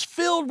hall was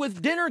filled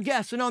with dinner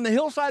guests. And on the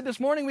hillside this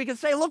morning, we could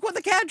say, look what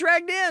the cat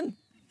dragged in.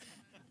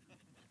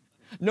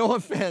 No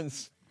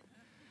offense.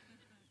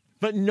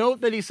 But note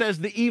that he says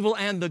the evil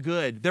and the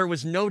good. There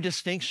was no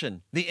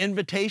distinction. The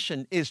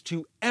invitation is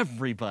to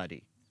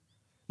everybody.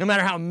 No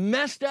matter how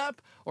messed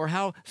up or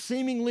how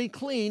seemingly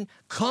clean,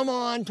 come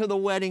on to the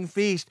wedding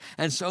feast.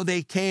 And so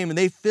they came and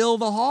they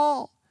filled the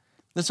hall.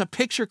 That's a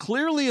picture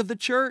clearly of the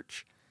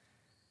church.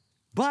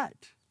 But,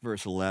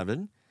 verse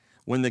 11,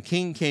 when the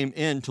king came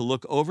in to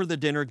look over the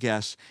dinner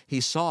guests, he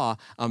saw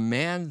a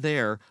man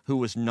there who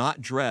was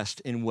not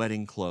dressed in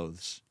wedding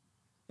clothes.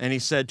 And he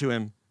said to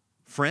him,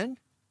 friend,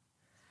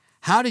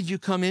 how did you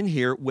come in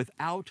here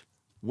without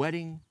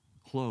wedding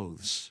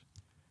clothes?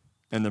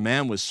 And the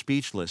man was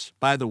speechless.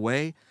 By the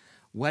way,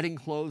 wedding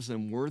clothes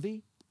and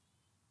worthy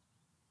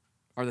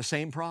are the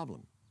same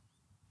problem.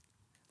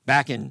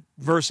 Back in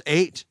verse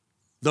 8,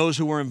 those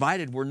who were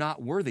invited were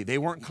not worthy. They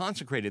weren't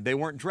consecrated. They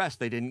weren't dressed.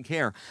 They didn't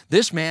care.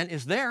 This man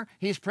is there.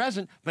 He's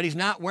present, but he's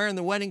not wearing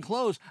the wedding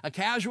clothes. A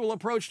casual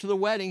approach to the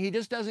wedding. He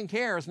just doesn't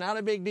care. It's not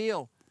a big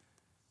deal.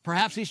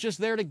 Perhaps he's just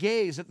there to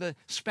gaze at the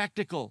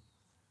spectacle.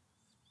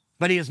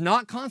 But he is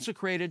not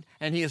consecrated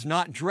and he is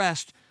not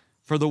dressed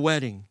for the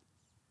wedding.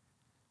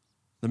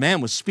 The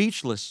man was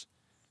speechless.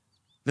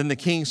 Then the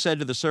king said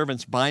to the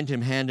servants, bind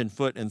him hand and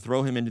foot and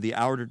throw him into the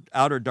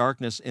outer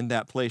darkness. In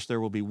that place there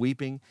will be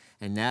weeping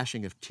and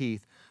gnashing of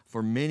teeth.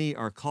 For many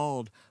are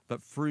called,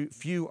 but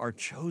few are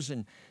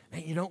chosen.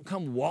 Man, you don't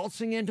come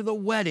waltzing into the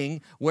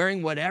wedding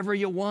wearing whatever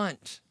you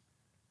want.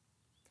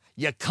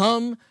 You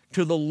come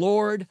to the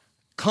Lord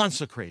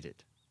consecrated.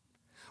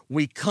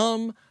 We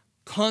come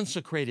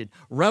consecrated.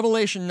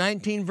 Revelation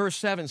 19 verse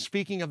 7,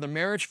 speaking of the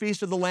marriage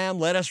feast of the Lamb,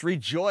 let us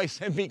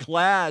rejoice and be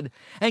glad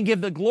and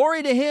give the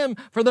glory to Him,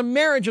 for the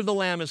marriage of the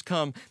Lamb has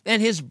come,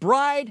 and His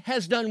bride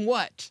has done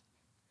what?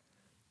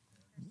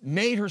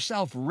 Made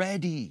herself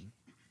ready.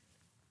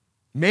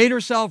 Made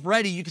herself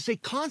ready. You could say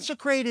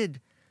consecrated.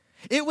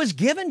 It was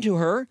given to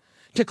her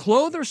to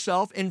clothe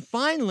herself in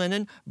fine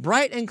linen,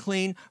 bright and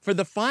clean, for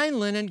the fine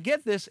linen,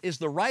 get this, is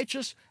the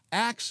righteous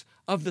acts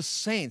of the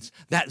saints.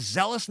 That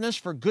zealousness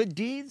for good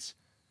deeds,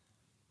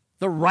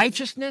 the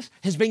righteousness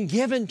has been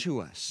given to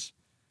us.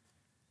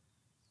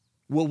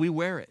 Will we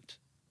wear it?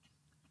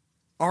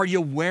 Are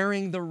you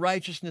wearing the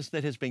righteousness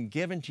that has been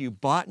given to you,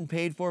 bought and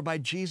paid for by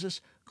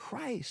Jesus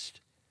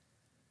Christ?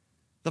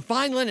 The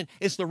fine linen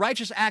is the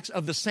righteous acts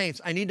of the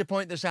saints. I need to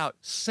point this out.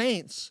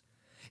 Saints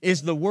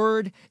is the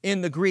word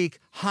in the Greek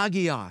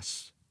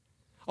hagios,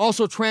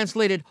 also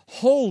translated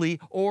holy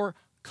or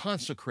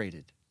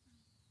consecrated.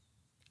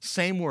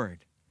 Same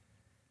word.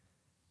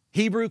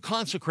 Hebrew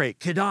consecrate,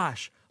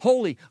 kadosh,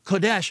 holy,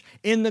 kodesh.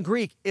 In the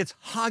Greek, it's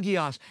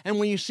hagios. And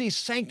when you see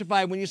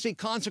sanctified, when you see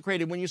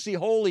consecrated, when you see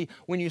holy,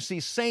 when you see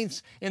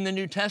saints in the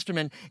New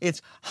Testament,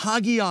 it's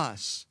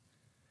hagios.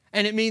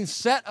 And it means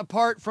set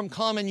apart from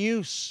common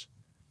use.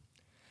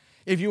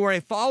 If you are a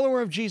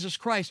follower of Jesus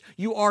Christ,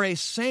 you are a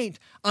saint.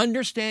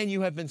 Understand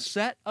you have been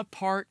set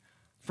apart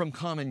from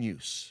common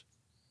use.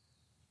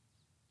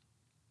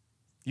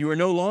 You are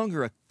no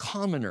longer a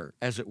commoner,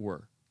 as it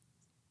were.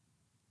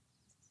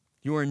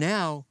 You are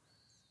now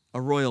a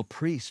royal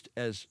priest,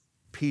 as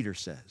Peter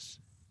says.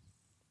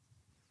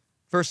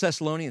 1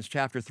 Thessalonians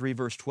chapter 3,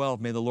 verse 12,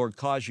 may the Lord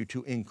cause you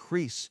to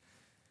increase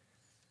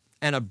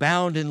and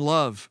abound in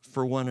love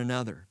for one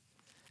another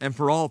and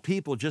for all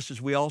people, just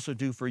as we also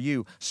do for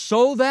you,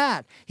 so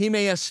that He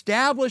may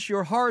establish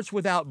your hearts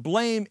without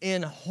blame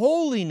in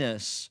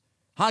holiness,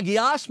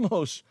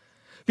 hagiosmos,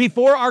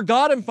 before our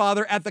God and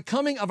Father at the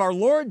coming of our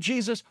Lord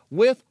Jesus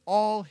with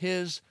all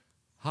His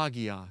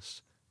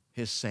hagios,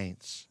 His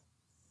saints.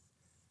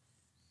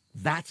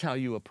 That's how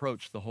you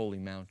approach the holy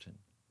mountain.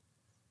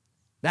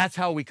 That's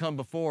how we come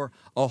before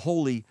a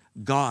holy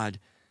God.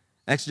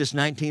 Exodus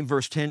 19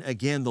 verse 10,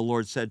 again the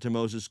Lord said to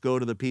Moses, go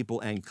to the people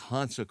and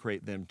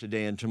consecrate them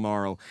today and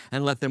tomorrow,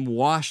 and let them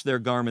wash their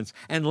garments,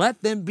 and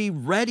let them be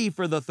ready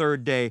for the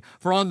third day.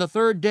 For on the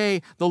third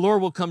day the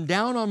Lord will come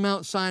down on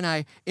Mount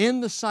Sinai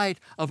in the sight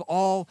of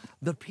all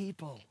the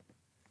people.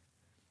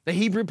 The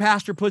Hebrew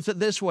pastor puts it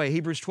this way,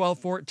 Hebrews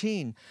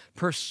 12:14,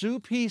 pursue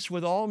peace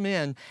with all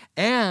men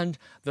and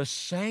the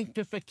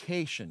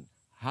sanctification,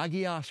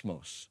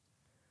 hagiosmos,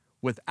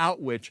 without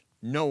which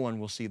no one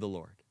will see the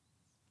Lord.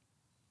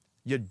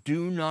 You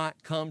do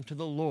not come to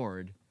the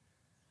Lord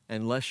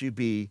unless you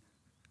be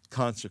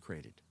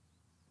consecrated.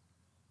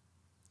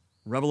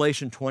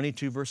 Revelation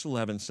 22 verse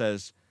 11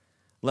 says,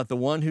 let the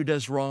one who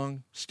does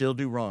wrong still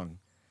do wrong,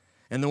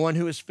 and the one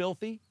who is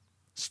filthy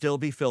still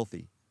be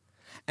filthy.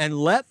 And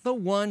let the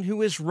one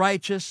who is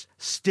righteous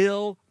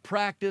still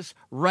practice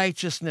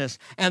righteousness,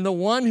 and the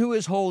one who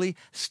is holy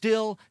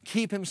still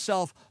keep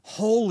himself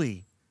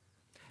holy.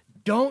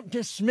 Don't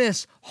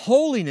dismiss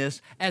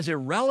holiness as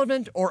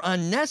irrelevant or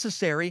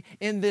unnecessary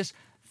in this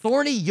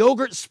thorny,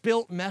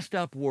 yogurt-spilt, messed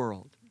up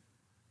world.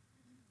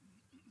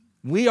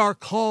 We are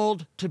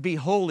called to be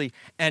holy,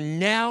 and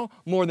now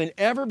more than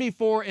ever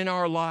before in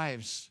our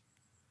lives,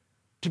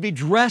 to be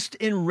dressed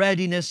in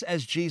readiness,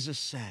 as Jesus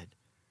said.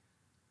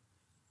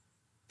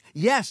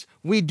 Yes,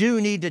 we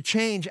do need to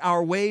change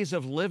our ways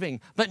of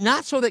living, but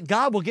not so that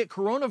God will get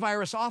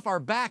coronavirus off our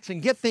backs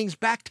and get things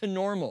back to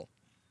normal.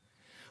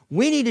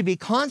 We need to be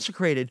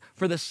consecrated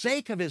for the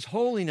sake of His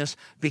holiness,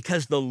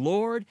 because the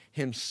Lord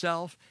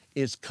Himself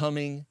is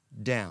coming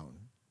down.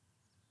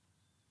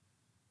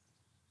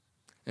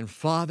 And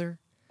Father,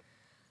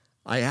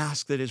 I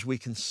ask that as we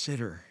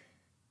consider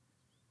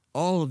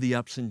all of the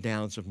ups and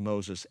downs of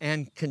Moses,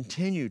 and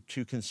continue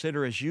to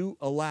consider, as you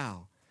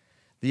allow,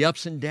 the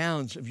ups and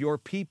downs of your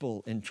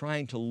people in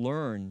trying to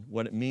learn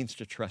what it means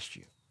to trust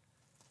you,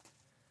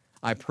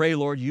 I pray,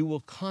 Lord, you will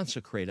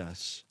consecrate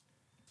us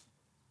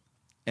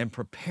and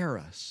prepare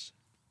us.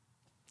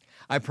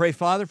 I pray,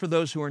 Father, for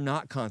those who are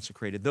not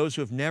consecrated, those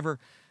who have never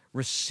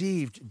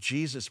received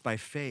Jesus by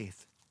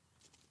faith,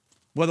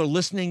 whether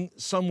listening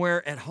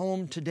somewhere at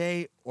home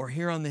today or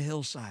here on the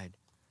hillside.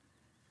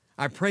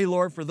 I pray,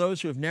 Lord, for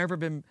those who have never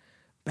been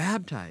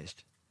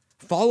baptized,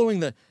 following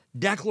the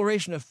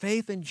declaration of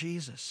faith in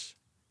Jesus,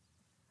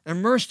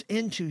 immersed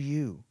into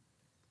you,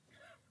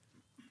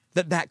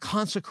 that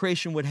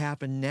consecration would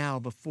happen now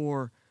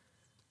before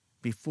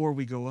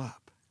we go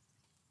up.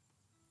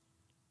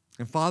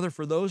 And Father,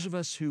 for those of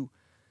us who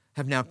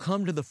have now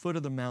come to the foot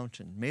of the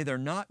mountain, may there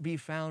not be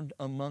found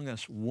among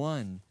us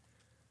one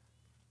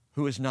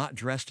who is not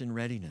dressed in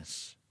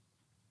readiness.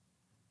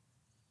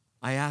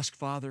 I ask,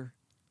 Father,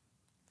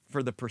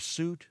 for the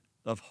pursuit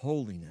of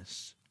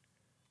holiness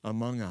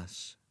among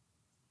us.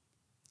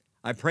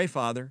 I pray,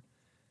 Father,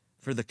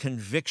 for the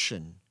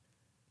conviction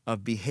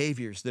of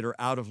behaviors that are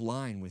out of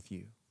line with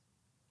you.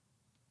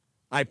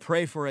 I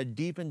pray for a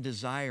deepened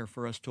desire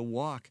for us to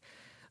walk,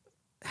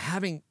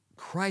 having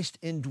Christ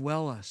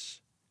indwell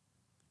us,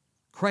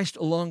 Christ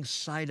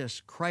alongside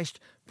us, Christ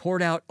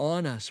poured out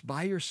on us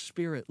by your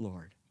Spirit,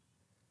 Lord,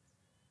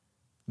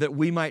 that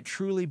we might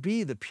truly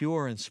be the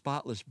pure and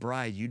spotless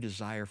bride you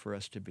desire for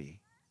us to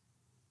be.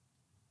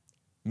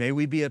 May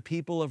we be a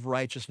people of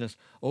righteousness,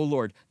 O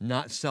Lord,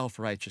 not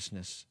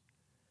self-righteousness,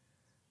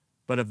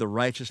 but of the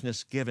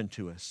righteousness given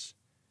to us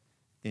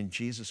in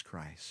Jesus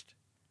Christ.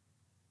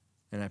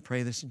 And I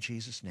pray this in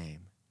Jesus'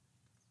 name.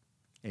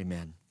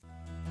 Amen.